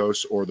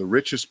Bezos or the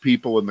richest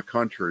people in the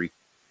country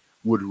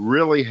would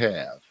really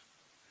have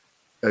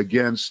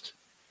against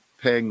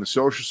paying the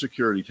Social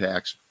Security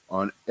tax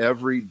on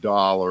every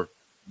dollar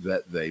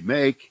that they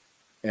make.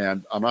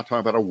 And I'm not talking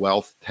about a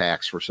wealth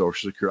tax for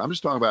Social Security. I'm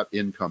just talking about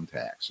income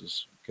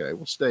taxes. Okay,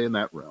 we'll stay in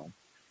that realm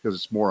because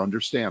it's more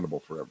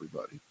understandable for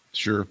everybody.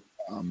 Sure.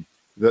 And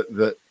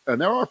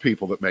there are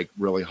people that make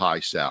really high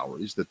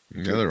salaries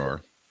there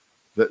are.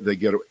 That they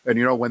get, and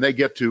you know, when they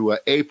get to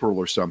April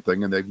or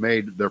something, and they've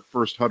made their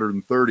first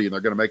 130, and they're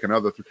going to make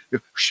another.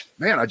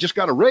 Man, I just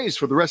got a raise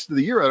for the rest of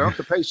the year. I don't have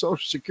to pay Social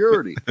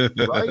Security,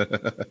 right?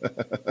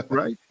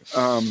 Right.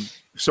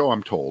 So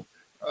I'm told,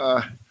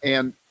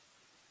 and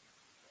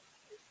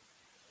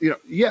you know,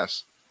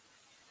 yes,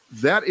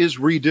 that is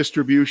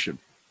redistribution,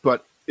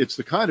 but it's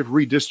the kind of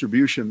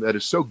redistribution that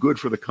is so good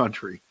for the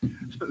country,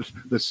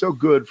 that's so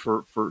good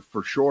for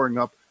shoring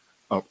up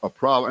a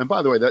problem. And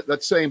by the way,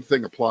 that same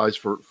thing applies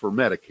for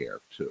Medicare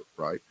too,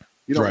 right?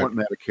 You don't want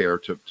Medicare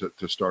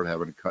to start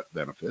having to cut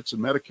benefits.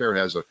 And Medicare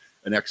has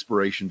an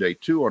expiration date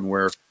too, on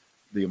where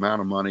the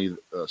amount of money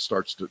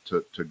starts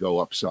to go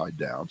upside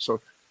down. So,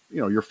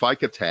 your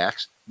FICA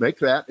tax, make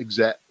that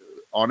exact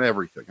on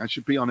everything. I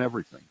should be on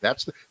everything.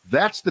 That's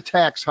the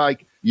tax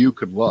hike you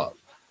could love.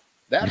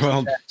 That's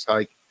the tax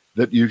hike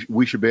that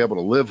we should be able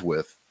to live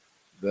with.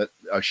 That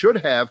should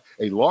have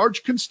a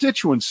large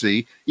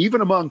constituency, even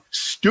among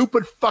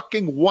stupid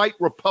fucking white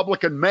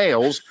Republican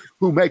males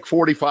who make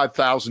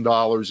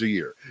 $45,000 a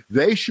year.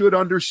 They should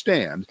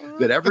understand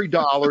that every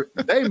dollar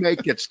they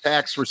make gets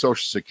taxed for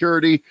Social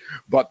Security,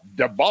 but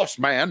the boss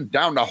man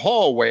down the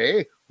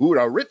hallway, who's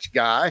a rich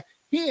guy,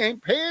 he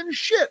ain't paying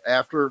shit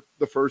after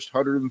the first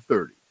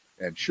 130.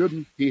 And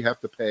shouldn't he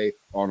have to pay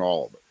on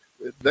all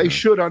of it? They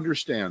should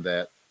understand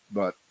that,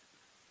 but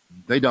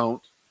they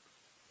don't,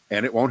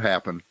 and it won't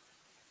happen.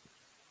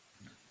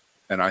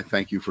 And I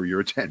thank you for your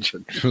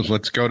attention.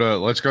 Let's go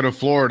to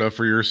Florida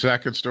for your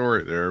second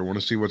story there. I want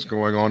to see what's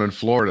going on in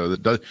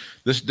Florida.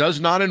 This does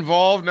not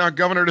involve now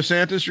Governor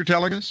DeSantis, you're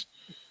telling us?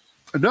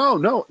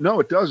 No,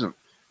 it doesn't.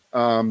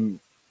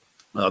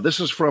 This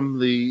is from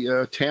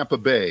the Tampa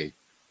Bay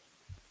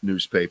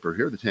newspaper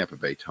here, the Tampa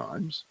Bay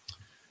Times.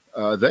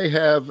 They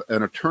have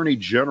an attorney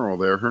general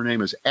there. Her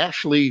name is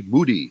Ashley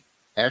Moody.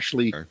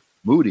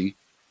 Moody.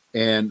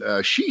 And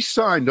she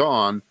signed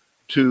on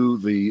to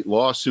the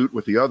lawsuit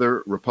with the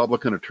other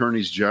Republican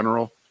attorneys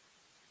general,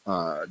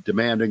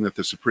 demanding that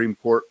the Supreme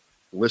Court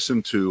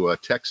listen to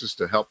Texas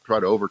to help try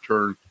to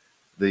overturn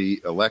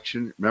the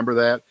election. Remember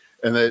that?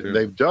 And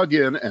they've dug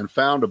in and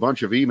found a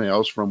bunch of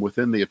emails from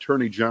within the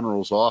attorney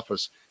general's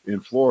office in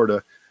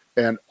Florida.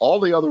 And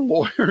all the other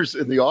lawyers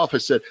in the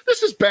office said,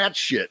 this is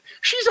batshit.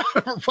 She's out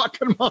of her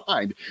fucking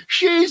mind.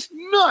 She's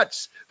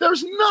nuts.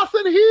 There's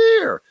nothing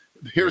here.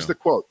 Here's the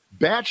quote,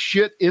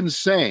 batshit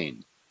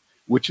insane,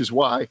 which is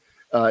why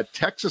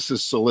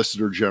Texas's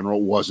Solicitor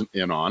General wasn't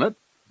in on it.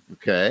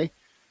 Okay.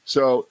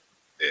 So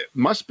it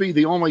must be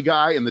the only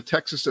guy in the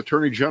Texas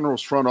Attorney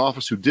General's front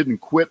office who didn't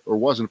quit or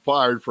wasn't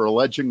fired for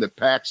alleging that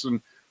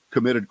Paxton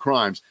committed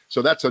crimes.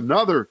 So that's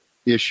another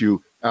issue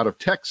out of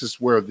Texas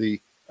where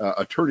the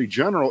Attorney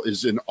General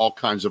is in all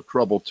kinds of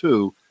trouble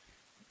too.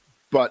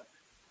 But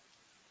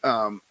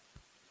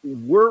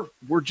we're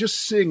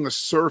just seeing the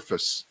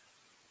surface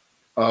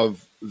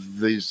of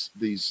these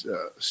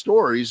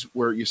stories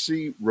where you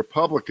see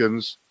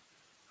Republicans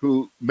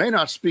who may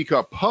not speak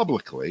up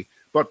publicly,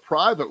 but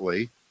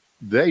privately,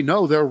 they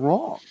know they're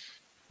wrong.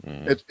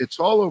 It's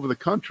all over the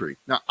country.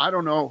 Now, I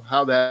don't know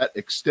how that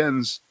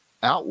extends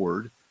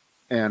outward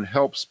and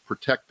helps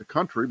protect the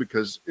country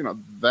because,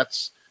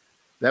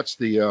 that's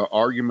the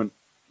argument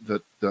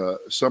that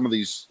some of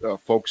these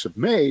folks have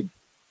made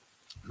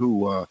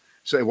who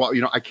say, well,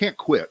 I can't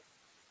quit.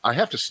 I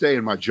have to stay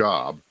in my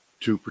job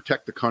to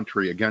protect the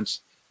country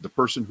against the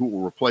person who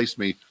will replace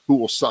me, who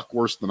will suck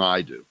worse than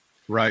I do.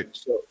 Right.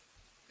 So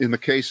in the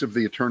case of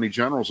the Attorney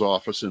General's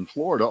office in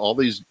Florida, all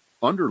these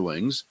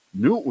underlings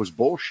knew it was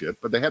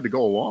bullshit, but they had to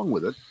go along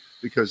with it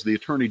because the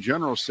Attorney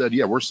General said,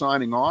 yeah, we're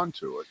signing on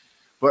to it.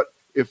 But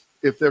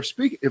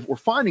if we're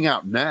finding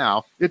out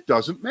now, it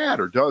doesn't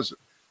matter, does it?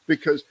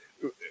 Because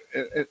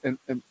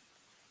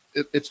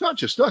it's not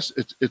just us,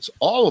 it's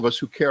all of us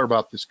who care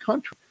about this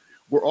country.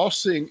 We're all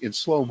seeing in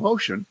slow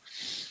motion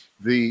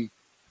the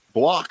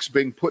blocks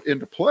being put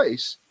into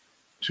place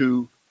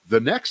to the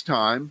next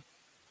time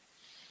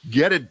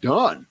get it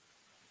done.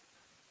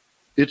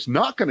 It's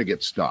not going to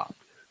get stopped.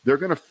 They're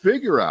going to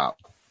figure out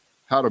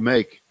how to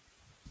make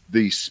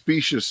the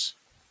specious,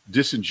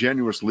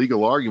 disingenuous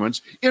legal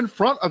arguments in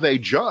front of a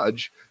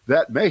judge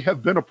that may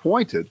have been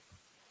appointed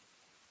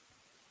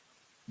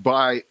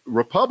by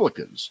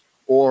Republicans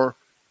or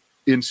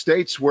in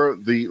states where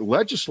the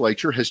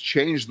legislature has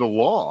changed the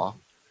law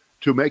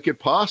to make it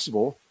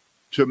possible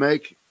to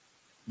make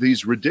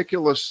these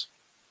ridiculous,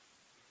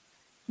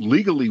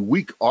 legally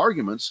weak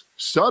arguments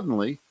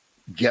suddenly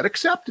get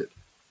accepted.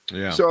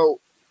 Yeah. So,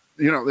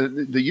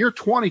 the year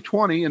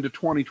 2020 into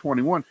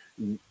 2021,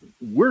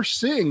 we're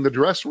seeing the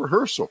dress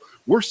rehearsal.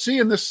 We're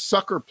seeing this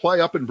sucker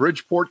play up in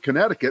Bridgeport,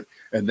 Connecticut,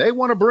 and they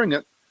want to bring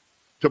it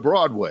to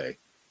Broadway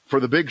for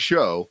the big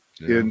show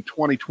in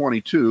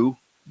 2022,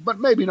 but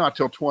maybe not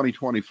till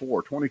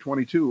 2024.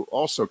 2022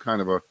 also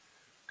kind of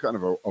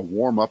a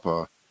warm up,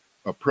 a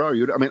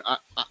prelude. I mean,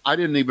 I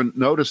didn't even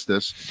notice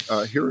this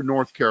here in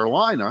North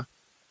Carolina.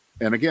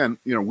 And again,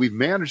 we've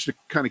managed to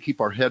kind of keep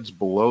our heads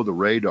below the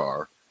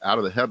radar, out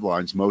of the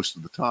headlines most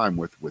of the time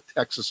with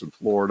Texas and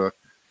Florida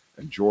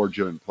and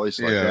Georgia and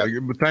places like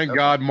that. But thank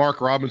God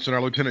Mark Robinson,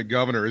 our lieutenant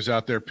governor, is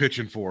out there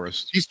pitching for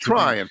us. He's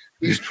trying.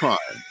 He's trying.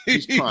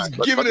 He's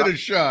giving it a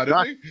shot.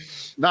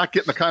 Not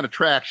getting the kind of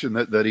traction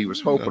that he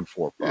was hoping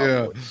for,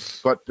 probably.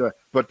 Yeah.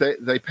 But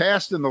they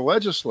passed in the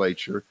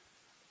legislature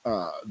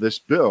this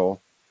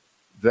bill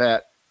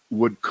that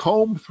would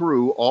comb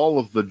through all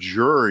of the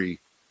jury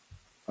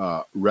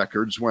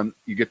records when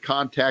you get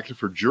contacted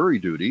for jury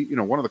duty.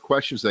 One of the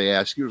questions they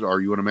ask you is,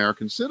 are you an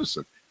American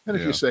citizen? And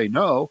if you say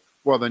no,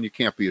 well, then you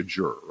can't be a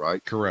juror,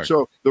 right? Correct.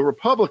 So the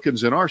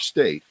Republicans in our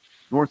state,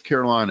 North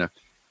Carolina,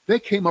 they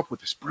came up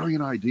with this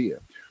brilliant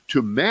idea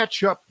to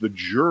match up the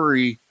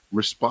jury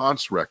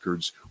response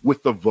records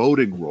with the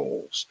voting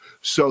rolls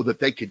so that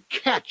they could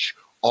catch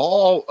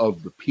all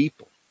of the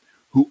people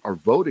who are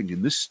voting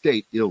in this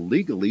state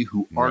illegally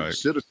who aren't Right.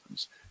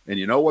 citizens. And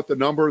you know what the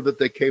number that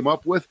they came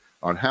up with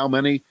on how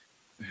many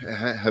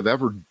have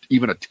ever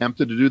even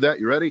attempted to do that?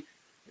 You ready?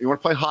 You want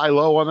to play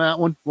high-low on that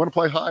one? You want to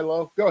play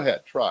high-low? Go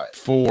ahead, try it.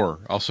 4.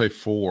 I'll say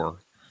 4.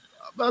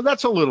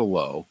 That's a little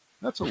low.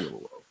 That's a little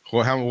low.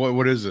 Well,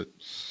 what is it?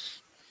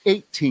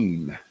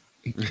 18.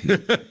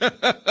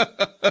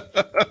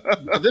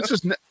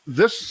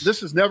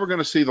 This is never going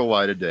to see the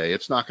light of day.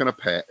 It's not going to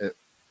pass.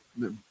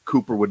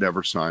 Cooper would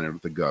never sign it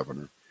with the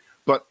governor.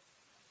 But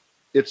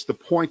it's the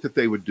point that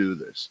they would do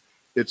this.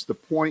 It's the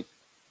point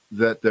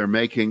that they're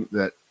making,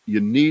 that you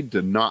need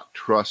to not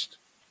trust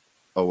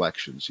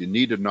elections. You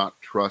need to not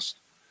trust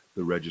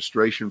the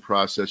registration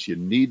process. You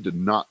need to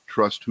not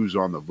trust who's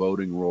on the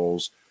voting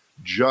rolls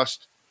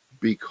just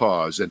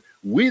because. And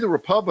we, the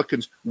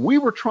Republicans, we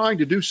were trying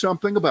to do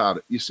something about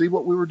it. You see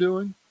what we were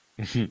doing?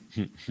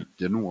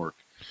 Didn't work.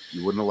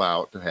 You wouldn't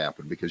allow it to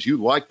happen because you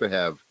like to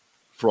have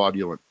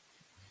fraudulent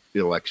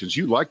elections.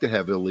 You like to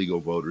have illegal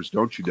voters,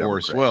 don't you? Of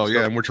course. Democrats? Well,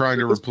 yeah, and we're trying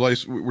to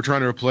replace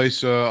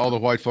all the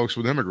white folks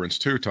with immigrants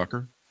too,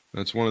 Tucker.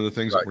 That's one of the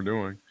things that we're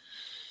doing.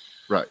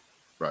 Right.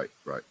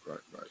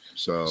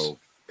 So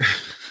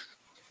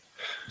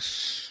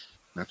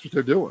that's what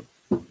they're doing.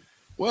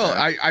 Well,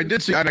 I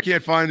did see, and I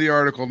can't find the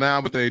article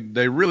now, but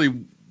they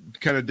really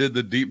kind of did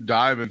the deep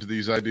dive into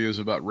these ideas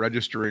about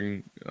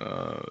registering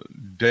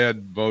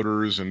dead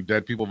voters and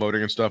dead people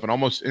voting and stuff. And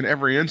almost in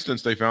every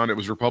instance, they found it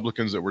was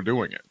Republicans that were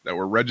doing it, that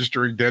were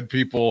registering dead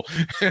people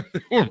and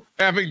were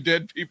having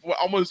dead people.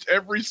 Almost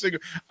every single,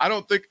 I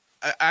don't think,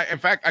 in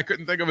fact, I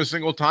couldn't think of a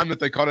single time that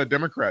they caught a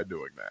Democrat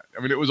doing that.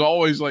 I mean, it was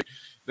always like,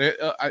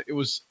 it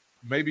was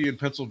maybe in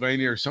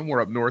Pennsylvania or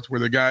somewhere up north where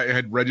the guy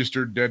had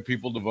registered dead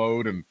people to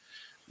vote, and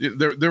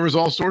there was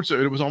all sorts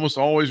of, it was almost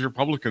always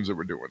Republicans that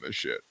were doing this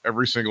shit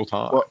every single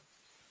time. Well,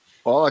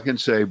 all I can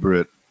say,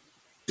 Britt,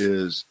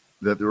 is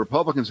that the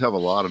Republicans have a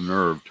lot of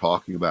nerve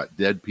talking about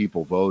dead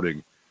people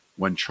voting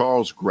when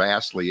Charles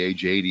Grassley,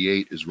 age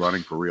 88, is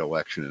running for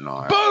re-election in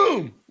Iowa.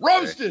 Boom!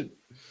 Roasted!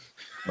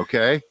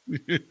 Okay?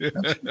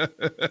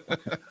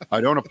 I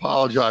don't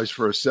apologize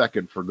for a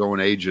second for going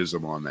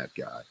ageism on that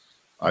guy.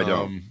 I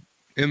don't.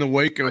 In the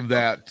wake of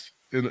that,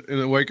 in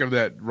the wake of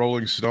that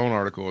Rolling Stone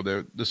article,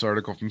 this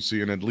article from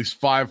CNN, at least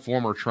 5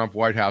 former Trump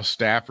White House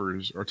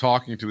staffers are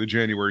talking to the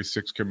January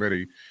 6th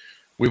committee.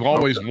 We've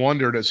always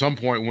wondered at some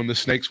point when the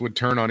snakes would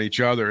turn on each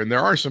other. And there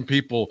are some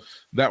people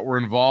that were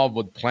involved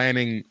with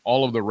planning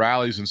all of the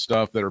rallies and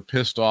stuff that are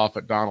pissed off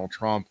at Donald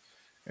Trump.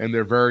 And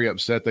they're very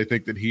upset. They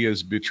think that he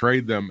has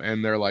betrayed them.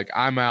 And they're like,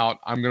 I'm out.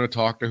 I'm going to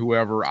talk to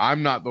whoever.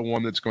 I'm not the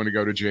one that's going to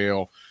go to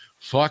jail.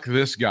 Fuck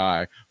this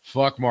guy.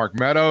 Fuck Mark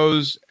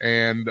Meadows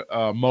and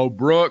Mo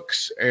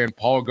Brooks and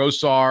Paul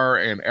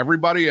Gosar and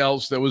everybody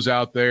else that was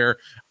out there.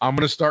 I'm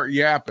going to start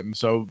yapping.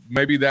 So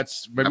maybe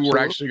Absolutely. We're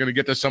actually going to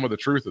get to some of the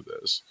truth of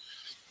this.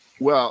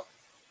 Well,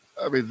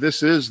 I mean,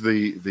 this is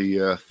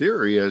the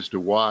theory as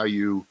to why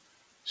you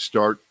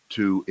start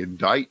to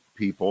indict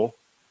people,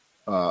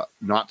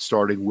 not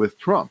starting with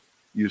Trump.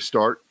 You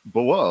start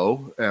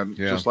below, and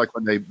just like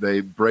when they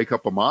break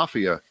up a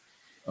mafia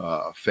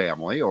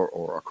family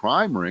or a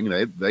crime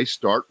ring, they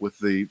start with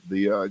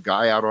the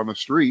guy out on the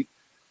street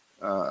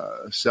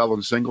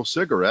selling single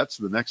cigarettes.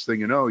 The next thing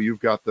you know, you've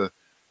got the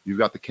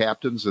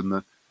captains and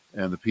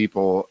the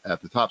people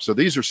at the top. So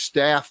these are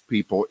staff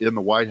people in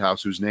the White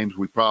House whose names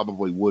we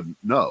probably wouldn't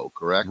know.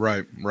 Correct?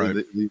 Right.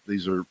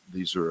 These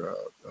are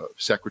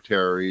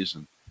secretaries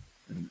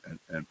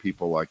and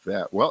people like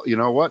that. Well, you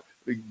know what?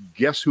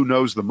 Guess who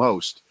knows the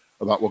most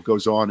about what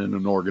goes on in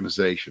an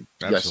organization?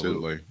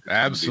 Absolutely.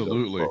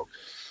 Absolutely.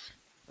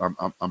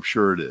 I'm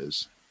sure it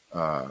is.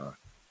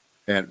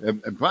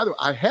 And by the way,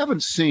 I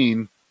haven't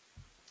seen,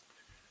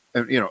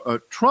 and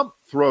Trump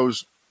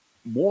throws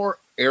more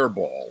air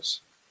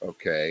balls,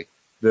 okay,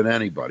 than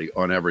anybody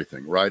on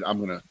everything, right?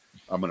 I'm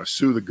gonna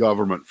sue the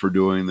government for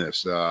doing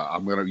this.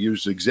 I'm gonna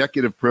use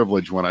executive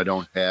privilege when I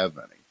don't have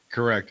any.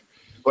 Correct.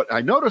 But I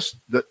noticed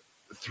that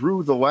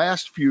through the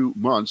last few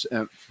months,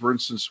 and for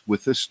instance,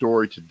 with this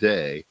story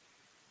today,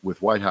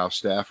 with White House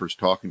staffers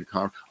talking to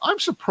Congress, I'm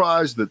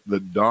surprised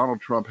that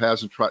Donald Trump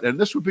hasn't tried, and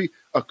this would be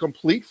a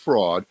complete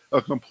fraud,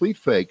 a complete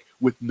fake,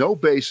 with no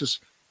basis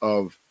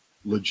of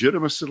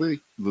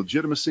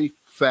legitimacy,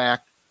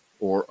 fact,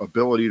 or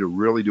ability to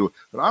really do it.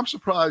 But I'm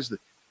surprised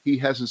that he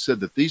hasn't said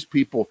that these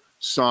people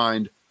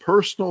signed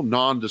personal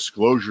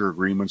non-disclosure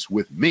agreements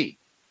with me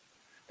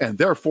and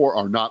therefore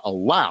are not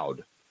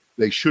allowed.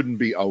 They shouldn't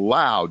be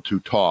allowed to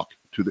talk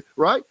to the,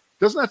 right?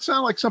 Doesn't that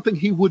sound like something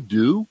he would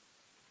do?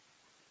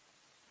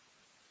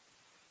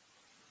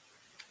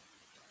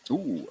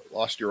 Ooh,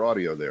 lost your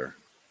audio there.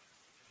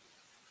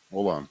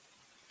 Hold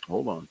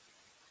on.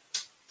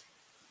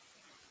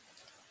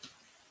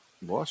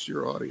 Lost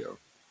your audio.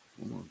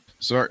 Hold on.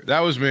 Sorry, that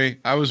was me.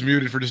 I was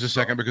muted for just a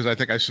second because I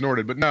think I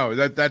snorted. But no,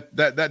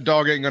 that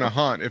dog ain't gonna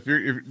hunt. If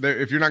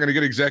you're not gonna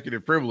get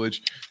executive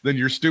privilege, then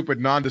your stupid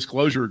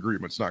non-disclosure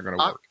agreement's not gonna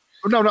work.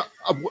 No,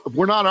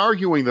 we're not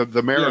arguing the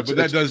merits. Yeah,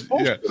 but that does,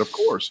 bullshit, of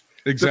course.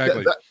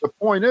 Exactly. The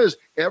point is,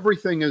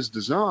 everything is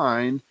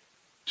designed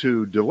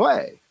to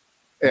delay.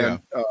 And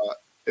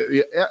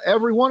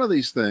every one of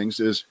these things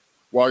is,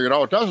 well,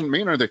 it doesn't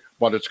mean anything,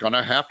 but it's going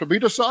to have to be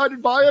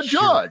decided by a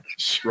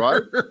judge,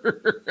 right?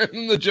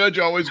 And the judge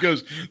always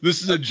goes,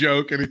 "This is a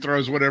joke," and he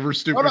throws whatever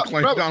stupid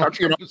claim Donald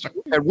Trump is.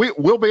 And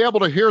we'll be able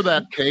to hear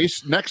that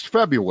case next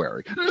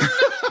February.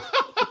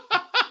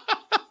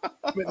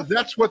 I mean,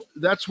 that's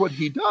what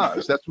he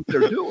does. That's what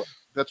they're doing.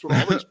 That's what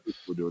all these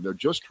people are doing. They're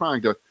just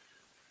trying to.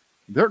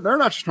 They're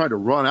not just trying to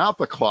run out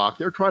the clock.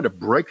 They're trying to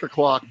break the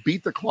clock,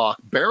 beat the clock,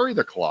 bury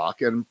the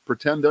clock, and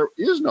pretend there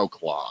is no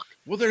clock.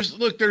 Well, there's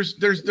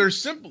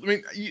simple. I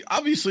mean,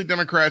 obviously,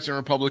 Democrats and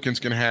Republicans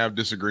can have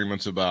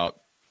disagreements about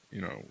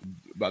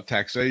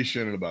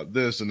taxation and about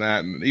this and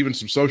that, and even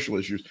some social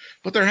issues.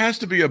 But there has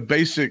to be a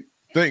basic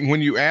thing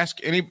when you ask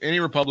any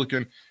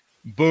Republican,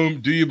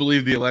 boom, do you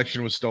believe the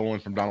election was stolen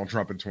from Donald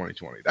Trump in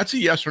 2020? That's a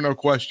yes or no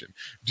question.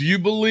 Do you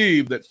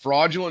believe that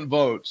fraudulent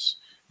votes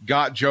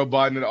got Joe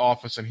Biden into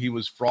office and he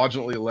was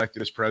fraudulently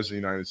elected as president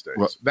of the United States?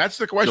 Well, that's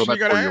the question you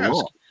got to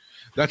ask.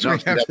 That's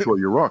where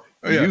you're wrong.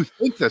 Oh, yeah. You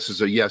think this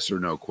is a yes or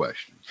no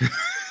question,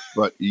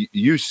 but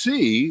you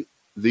see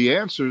the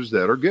answers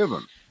that are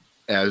given,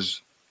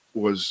 as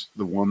was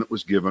the one that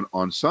was given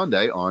on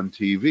Sunday on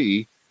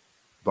TV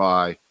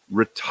by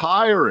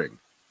retiring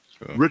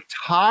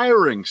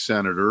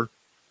Senator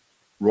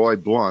Roy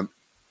Blunt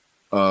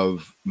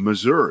of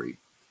Missouri.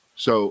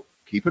 So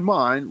keep in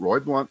mind, Roy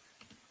Blunt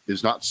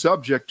is not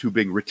subject to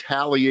being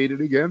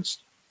retaliated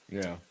against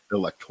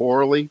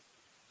electorally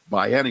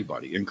by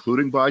anybody,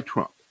 including by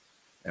Trump.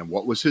 And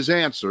what was his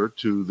answer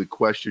to the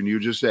question you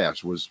just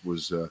asked? Was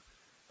the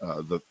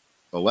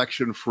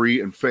election free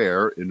and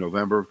fair in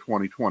November of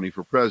 2020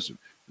 for president?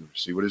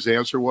 See what his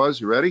answer was?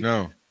 You ready?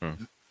 No.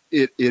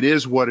 It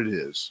is what it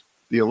is.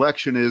 The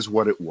election is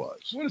what it was.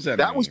 What does that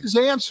mean? That was his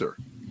answer.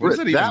 What does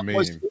that even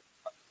mean?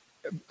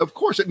 Of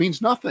course, it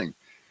means nothing.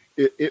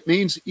 It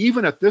means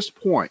even at this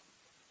point,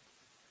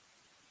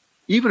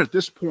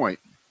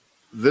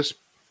 this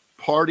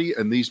party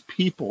and these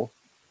people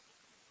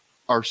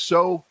are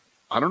so,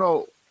 I don't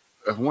know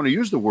if I want to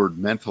use the word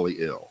mentally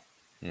ill,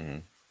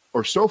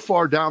 or so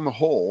far down the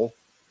hole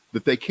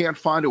that they can't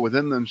find it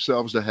within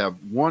themselves to have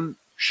one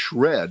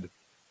shred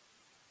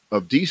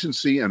of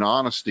decency and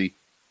honesty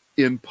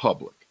in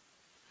public.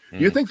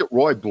 You think that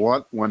Roy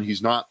Blunt, when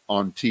he's not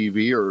on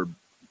TV or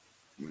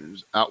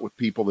is out with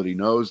people that he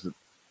knows that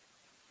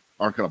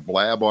aren't going to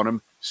blab on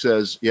him,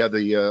 says, yeah,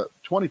 the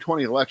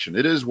 2020 election,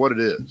 it is what it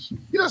is.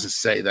 He doesn't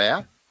say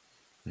that.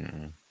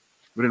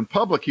 But in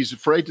public, he's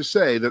afraid to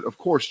say that, of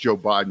course, Joe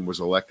Biden was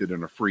elected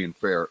in a free and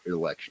fair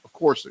election. Of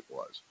course it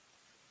was.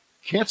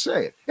 Can't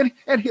say it.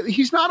 And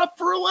he's not up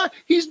for election.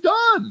 He's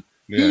done.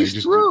 Yeah,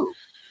 he's through.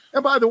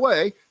 And by the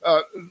way,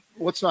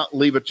 let's not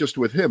leave it just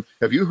with him.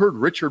 Have you heard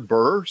Richard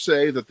Burr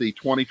say that the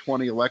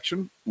 2020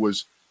 election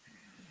was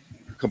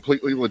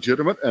completely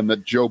legitimate and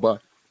that Joe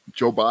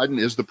Biden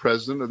is the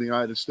president of the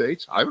United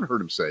States? I haven't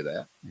heard him say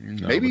that.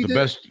 No, maybe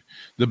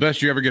the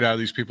best you ever get out of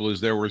these people is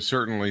there were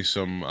certainly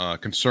some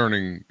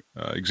concerning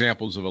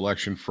examples of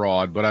election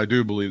fraud, but I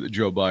do believe that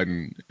Joe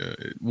Biden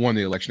won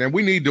the election, and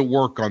we need to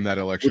work on that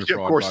election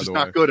fraud. Of course, it's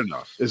not good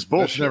enough. It's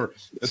bullshit.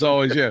 It's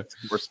always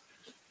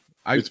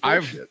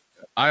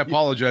I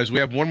apologize. We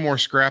have one more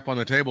scrap on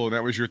the table, and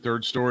that was your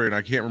third story. And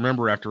I can't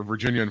remember after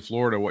Virginia and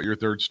Florida what your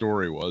third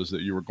story was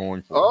that you were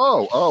going for.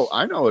 Oh,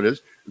 I know it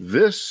is.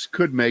 This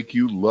could make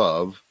you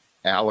love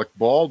Alec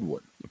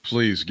Baldwin.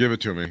 Please give it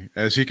to me,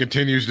 as he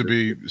continues to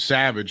be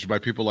savaged by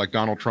people like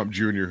Donald Trump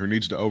Jr., who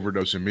needs to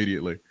overdose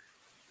immediately.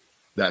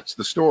 That's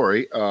the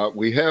story.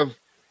 We have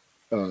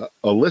a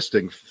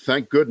listing.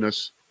 Thank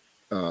goodness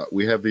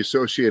we have the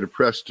Associated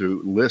Press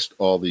to list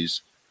all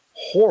these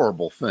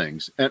horrible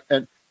things.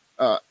 And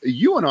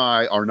you and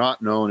I are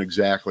not known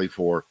exactly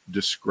for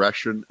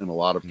discretion in a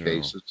lot of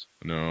cases.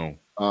 No.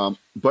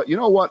 But you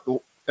know what?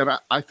 And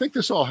I think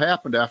this all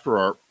happened after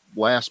our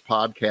last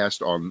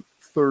podcast on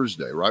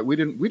Thursday, right? We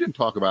didn't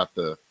talk about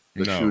the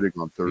shooting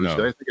on Thursday.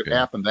 No. I think it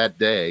happened that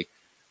day.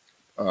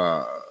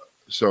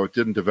 So it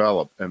didn't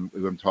develop, and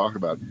we've been talking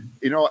about it.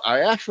 You know, I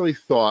actually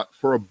thought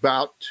for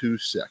about 2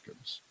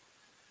 seconds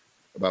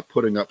about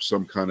putting up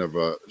some kind of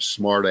a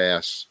smart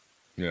ass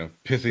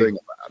pithy thing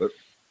about it.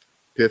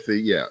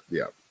 Pithy, yeah.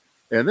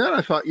 And then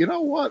I thought, you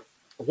know what?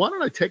 Why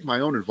don't I take my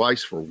own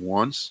advice for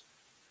once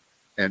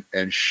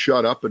and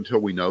shut up until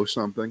we know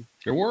something?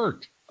 It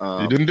worked.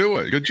 You didn't do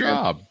it. Good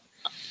job.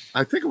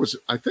 I think it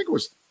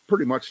was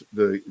pretty much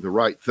the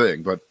right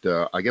thing, but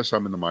I guess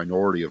I'm in the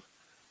minority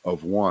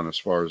of one as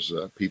far as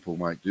people who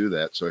might do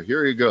that. So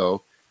here you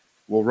go.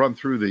 We'll run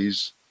through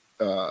these.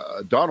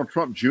 Donald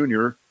Trump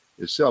Jr.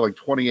 is selling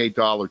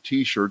 $28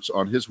 T-shirts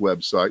on his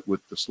website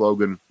with the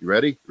slogan, you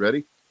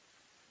ready?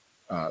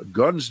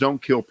 Guns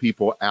don't kill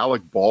people.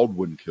 Alec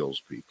Baldwin kills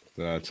people.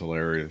 That's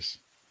hilarious.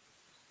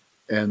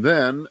 And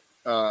then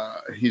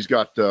he's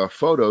got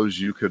photos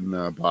you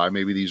can buy.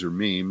 Maybe these are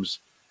memes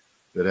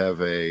that have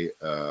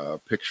a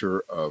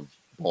picture of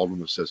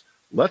Baldwin that says,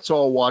 "Let's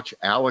all watch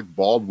Alec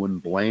Baldwin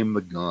blame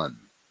the gun."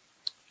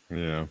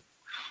 Yeah.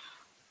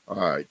 All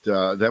right.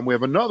 Then we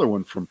have another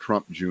one from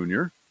Trump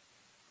Jr.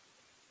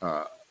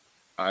 I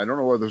don't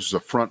know whether this is a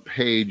front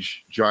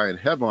page giant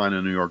headline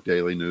in New York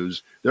Daily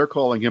News. They're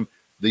calling him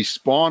the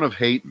spawn of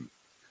Hayton,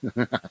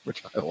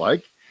 which I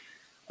like.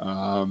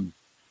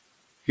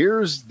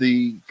 Here's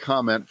the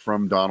comment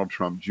from Donald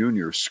Trump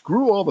Jr.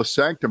 Screw all the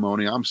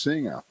sanctimony I'm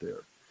seeing out there.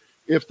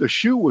 If the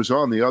shoe was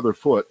on the other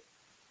foot,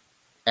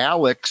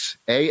 Alex,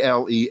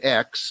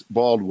 A-L-E-X,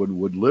 Baldwin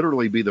would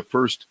literally be the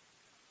first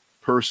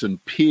person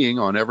peeing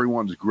on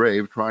everyone's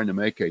grave trying to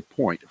make a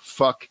point.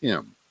 Fuck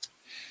him.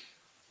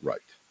 Right.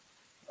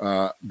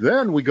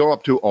 Then we go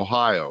up to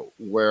Ohio,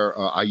 where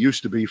I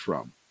used to be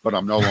from, but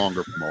I'm no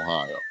longer from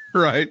Ohio.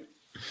 Right.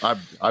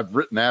 I've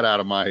written that out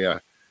of my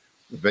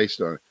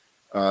based on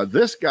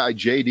this guy,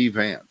 J.D.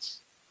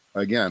 Vance.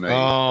 Again,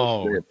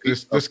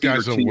 this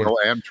guy's a Thiel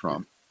and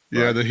Trump.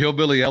 Yeah, right? The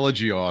hillbilly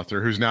elegy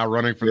author who's now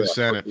running for the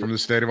Senate from the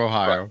state of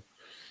Ohio.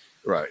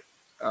 Right.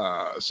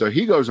 So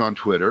he goes on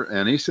Twitter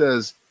and he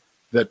says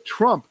that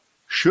Trump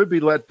should be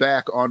let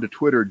back onto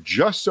Twitter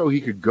just so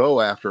he could go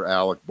after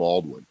Alec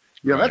Baldwin.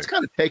 You know, that's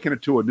kind of taking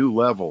it to a new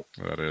level.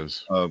 That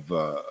is of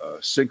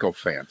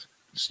sycophant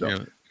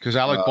stuff. Because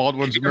Alec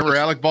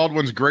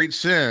Baldwin's great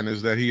sin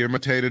is that he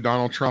imitated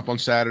Donald Trump on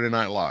Saturday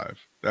Night Live.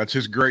 That's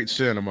his great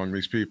sin among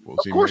these people.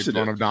 Of course, he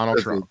made fun of Donald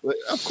Trump.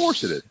 Of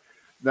course, it is.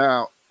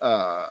 Now,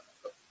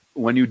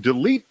 when you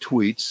delete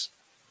tweets,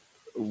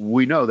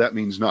 we know that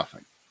means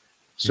nothing.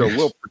 So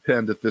we'll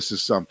pretend that this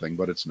is something,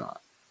 but it's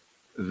not.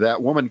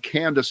 That woman,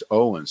 Candace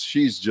Owens,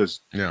 she's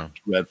just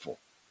dreadful.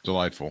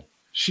 Delightful.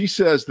 She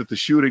says that the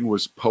shooting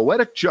was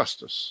poetic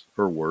justice,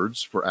 her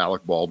words, for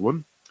Alec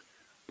Baldwin.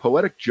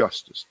 Poetic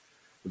justice.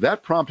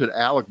 That prompted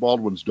Alec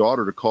Baldwin's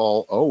daughter to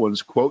call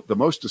Owens, quote, the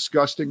most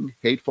disgusting,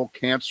 hateful,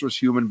 cancerous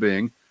human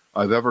being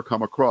I've ever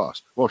come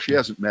across. Well, she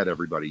hasn't met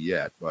everybody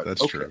yet, but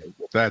that's true.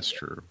 That's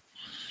true.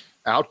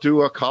 Out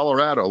to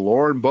Colorado,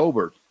 Lauren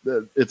Boebert.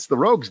 It's the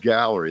Rogues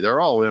Gallery. They're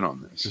all in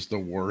on this. Just the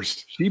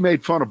worst. She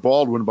made fun of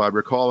Baldwin by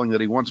recalling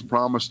that he once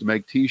promised to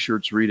make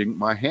T-shirts reading,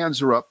 "My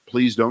hands are up,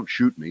 please don't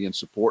shoot me," in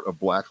support of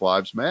Black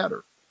Lives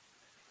Matter.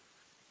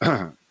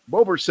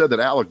 Boebert said that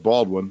Alec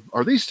Baldwin,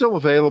 are these still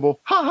available?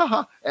 Ha ha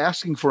ha,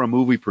 asking for a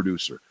movie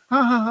producer.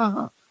 Ha ha ha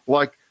ha.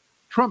 Like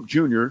Trump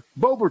Jr.,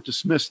 Boebert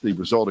dismissed the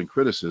resulting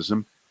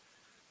criticism.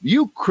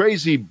 You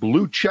crazy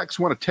blue checks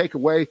want to take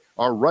away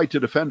our right to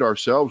defend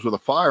ourselves with a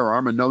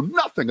firearm and know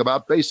nothing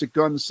about basic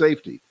gun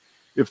safety.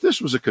 If this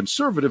was a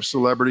conservative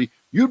celebrity,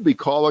 you'd be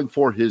calling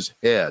for his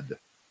head.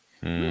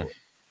 Really?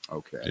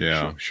 Okay.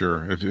 Yeah,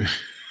 sure.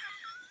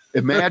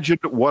 Imagine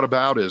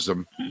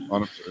whataboutism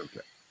on okay.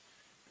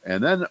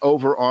 And then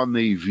over on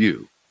The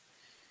View,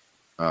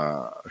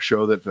 a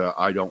show that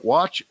I don't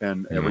watch,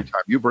 and every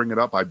time you bring it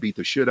up, I beat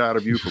the shit out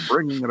of you for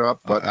bringing it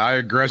up. But I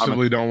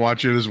aggressively don't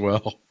watch it as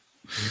well.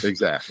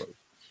 Exactly.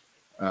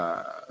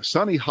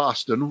 Sunny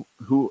Hostin,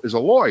 who is a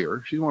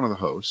lawyer, she's one of the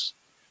hosts,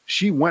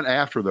 she went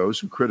after those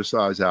who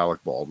criticize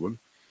Alec Baldwin,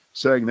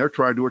 saying they're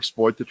trying to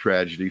exploit the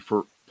tragedy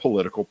for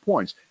political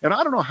points. And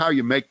I don't know how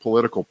you make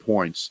political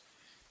points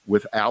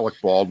with Alec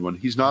Baldwin.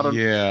 He's not a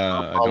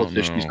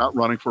politician. He's not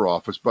running for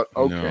office, but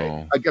okay.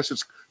 No. I guess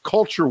it's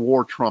culture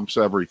war trumps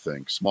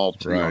everything. Small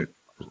to right.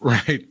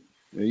 Right.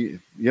 You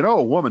know,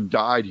 a woman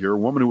died here, a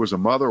woman who was a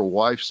mother, a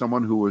wife,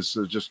 someone who was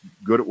just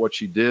good at what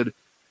she did.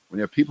 When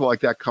you have people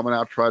like that coming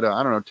out, try to,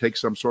 I don't know, take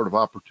some sort of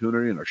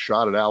opportunity and a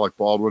shot at Alec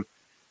Baldwin,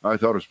 I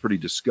thought it was pretty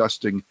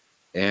disgusting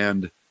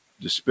and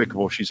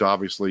despicable. She's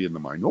obviously in the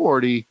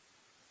minority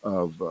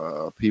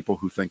of people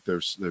who think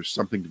there's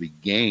something to be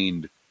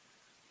gained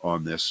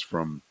on this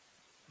from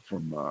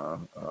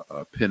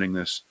pinning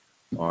this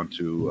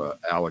onto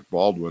Alec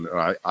Baldwin.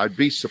 I'd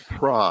be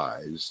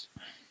surprised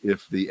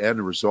if the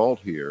end result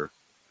here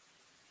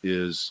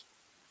is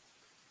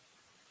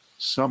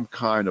some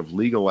kind of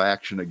legal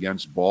action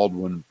against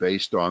Baldwin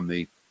based on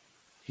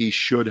he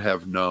should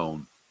have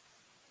known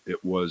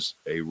it was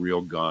a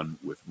real gun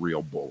with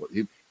real bullet.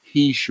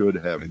 He should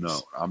have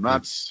known.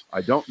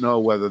 I don't know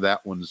whether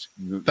that one's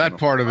that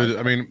part of it.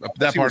 I mean,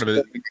 that part of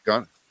it.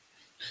 Gun.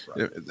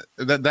 Right.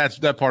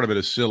 That part of it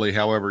is silly.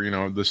 However, you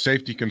know, the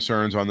safety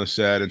concerns on the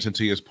set, and since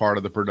he is part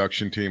of the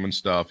production team and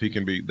stuff, he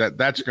can be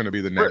that's going to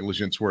be the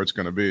negligence where it's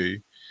going to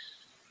be.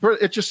 But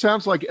it just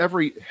sounds like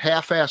every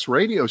half-ass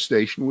radio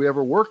station we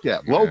ever worked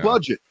at. Low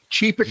budget,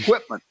 cheap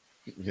equipment.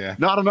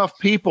 Not enough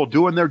people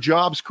doing their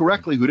jobs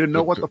correctly who didn't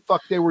know what the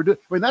fuck they were doing.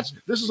 I mean,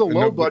 this is a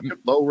low budget,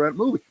 low rent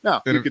movie.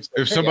 Now, you could say,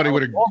 if somebody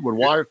would have,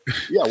 why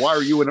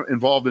are you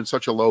involved in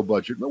such a low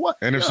budget?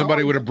 And if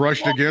somebody would have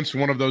brushed against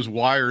one of those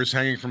wires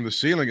hanging from the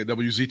ceiling at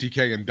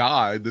WZTK and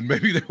died, then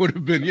maybe there would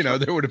have been,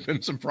 there would have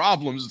been some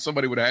problems and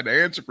somebody would have had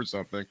to answer for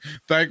something.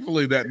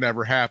 Thankfully, that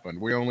never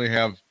happened. We only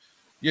have,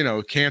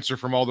 cancer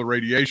from all the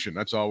radiation.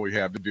 That's all we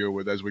have to deal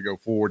with as we go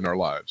forward in our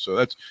lives.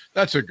 So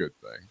that's a good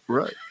thing.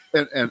 Right.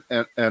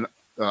 And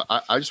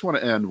I just want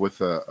to end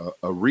with a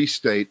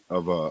restate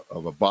of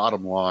a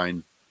bottom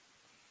line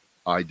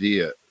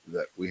idea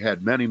that we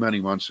had many,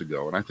 many months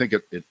ago. And I think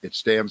it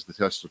stands the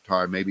test of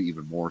time, maybe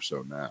even more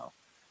so now,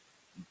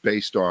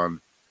 based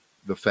on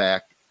the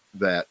fact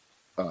that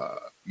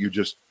you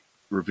just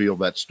revealed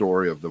that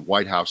story of the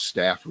White House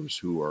staffers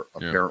who are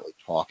apparently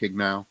talking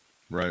now.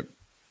 Right.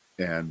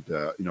 And,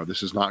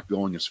 this is not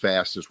going as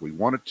fast as we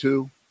want it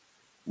to.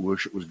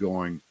 Wish it was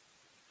going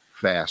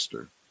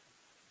faster.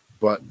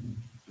 But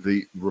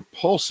the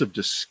repulsive,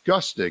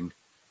 disgusting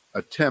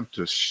attempt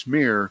to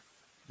smear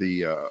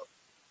the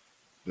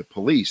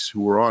police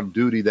who were on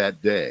duty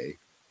that day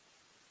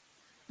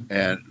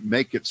and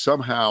make it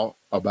somehow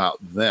about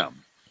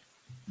them,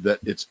 that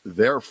it's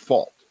their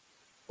fault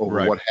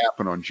over what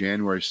happened on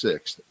January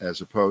 6th,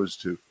 as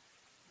opposed to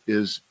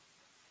is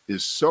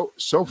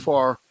so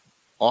far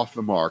off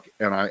the mark.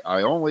 And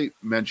I only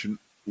mention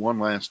one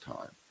last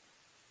time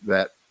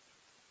that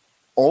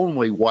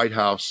only White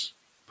House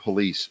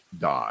police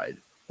died.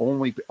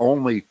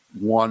 Only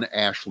one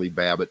Ashley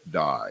Babbitt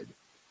died.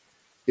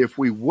 If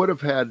we would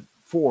have had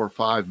 4 or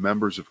 5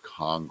 members of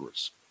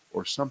Congress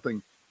or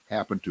something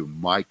happened to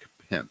Mike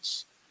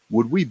Pence,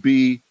 would we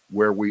be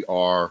where we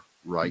are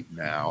right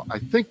now? I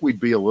think we'd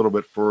be a little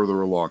bit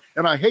further along.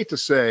 And I hate to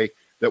say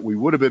that we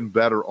would have been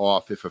better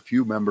off if a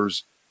few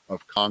members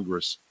of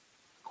Congress,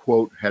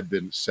 quote, had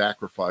been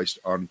sacrificed,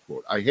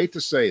 unquote. I hate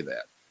to say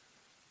that,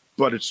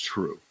 but it's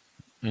true.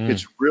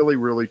 It's really,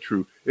 really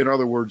true. In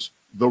other words,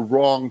 the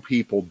wrong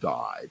people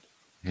died.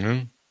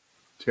 No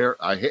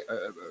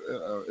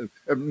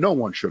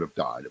one should have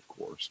died, of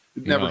course.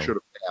 It never should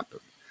have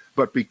happened.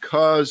 But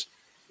because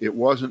it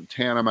wasn't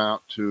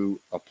tantamount to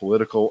a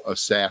political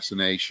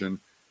assassination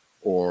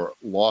or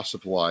loss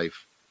of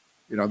life,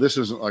 this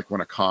isn't like when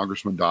a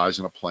congressman dies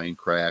in a plane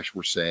crash.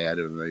 We're sad,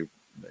 and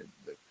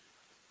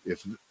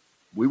if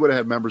we would have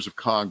had members of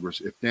Congress,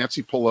 if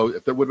Nancy Pelosi,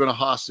 if there would have been a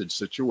hostage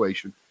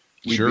situation,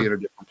 we'd be in a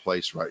different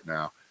place right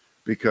now.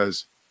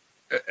 Because,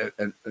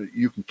 and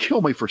you can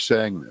kill me for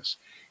saying this,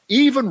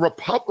 even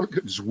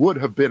Republicans would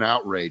have been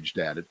outraged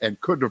at it and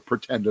couldn't have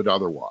pretended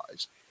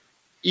otherwise.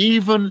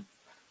 Even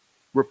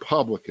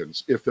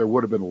Republicans, if there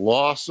would have been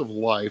loss of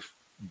life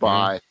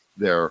by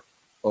their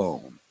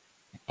own.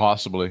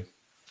 Possibly.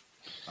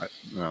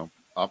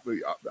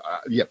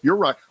 Yeah, you're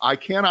right. I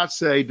cannot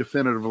say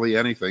definitively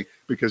anything,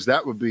 because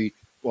that would be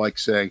like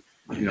saying,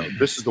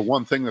 this is the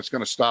one thing that's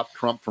going to stop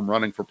Trump from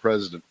running for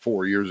president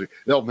 4 years ago.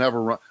 They'll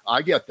never run.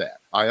 I get that.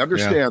 I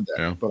understand that.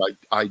 Yeah. But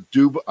I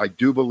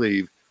do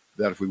believe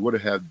that if we would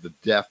have had the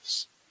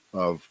deaths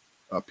of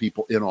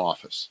people in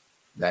office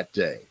that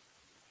day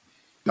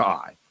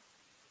die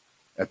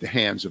at the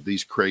hands of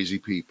these crazy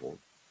people,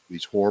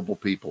 these horrible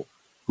people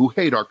who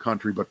hate our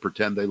country but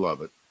pretend they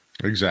love it.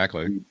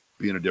 Exactly. We'd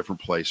be in a different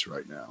place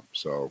right now.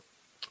 So,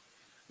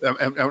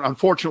 and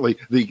unfortunately,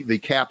 the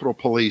Capitol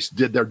Police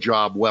did their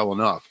job well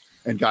enough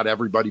and got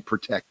everybody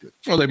protected.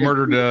 Well, they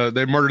murdered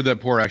that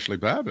poor Ashley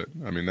Babbitt.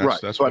 I mean,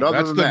 that's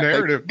the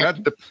narrative.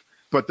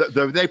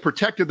 They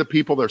protected the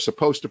people they're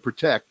supposed to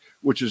protect,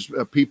 which is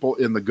people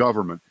in the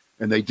government,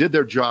 and they did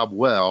their job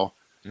well.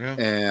 Yeah.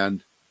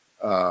 And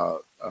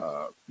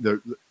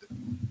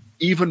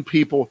even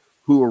people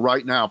who are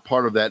right now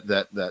part of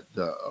that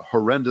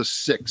horrendous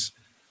 6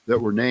 that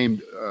were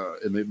named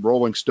in the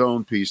Rolling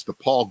Stone piece, the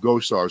Paul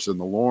Gosars and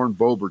the Lauren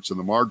Boeberts and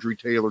the Marjorie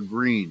Taylor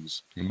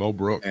Greens, and Mo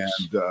Brooks,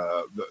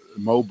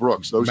 Mo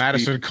Brooks, those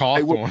Madison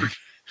Cawthorn.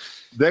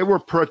 They were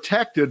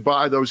protected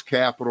by those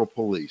Capitol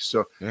Police.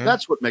 So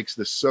that's what makes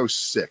this so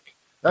sick.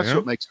 That's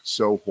what makes it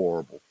so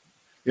horrible.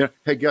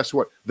 Hey, guess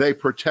what? They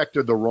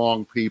protected the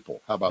wrong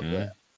people. How about that?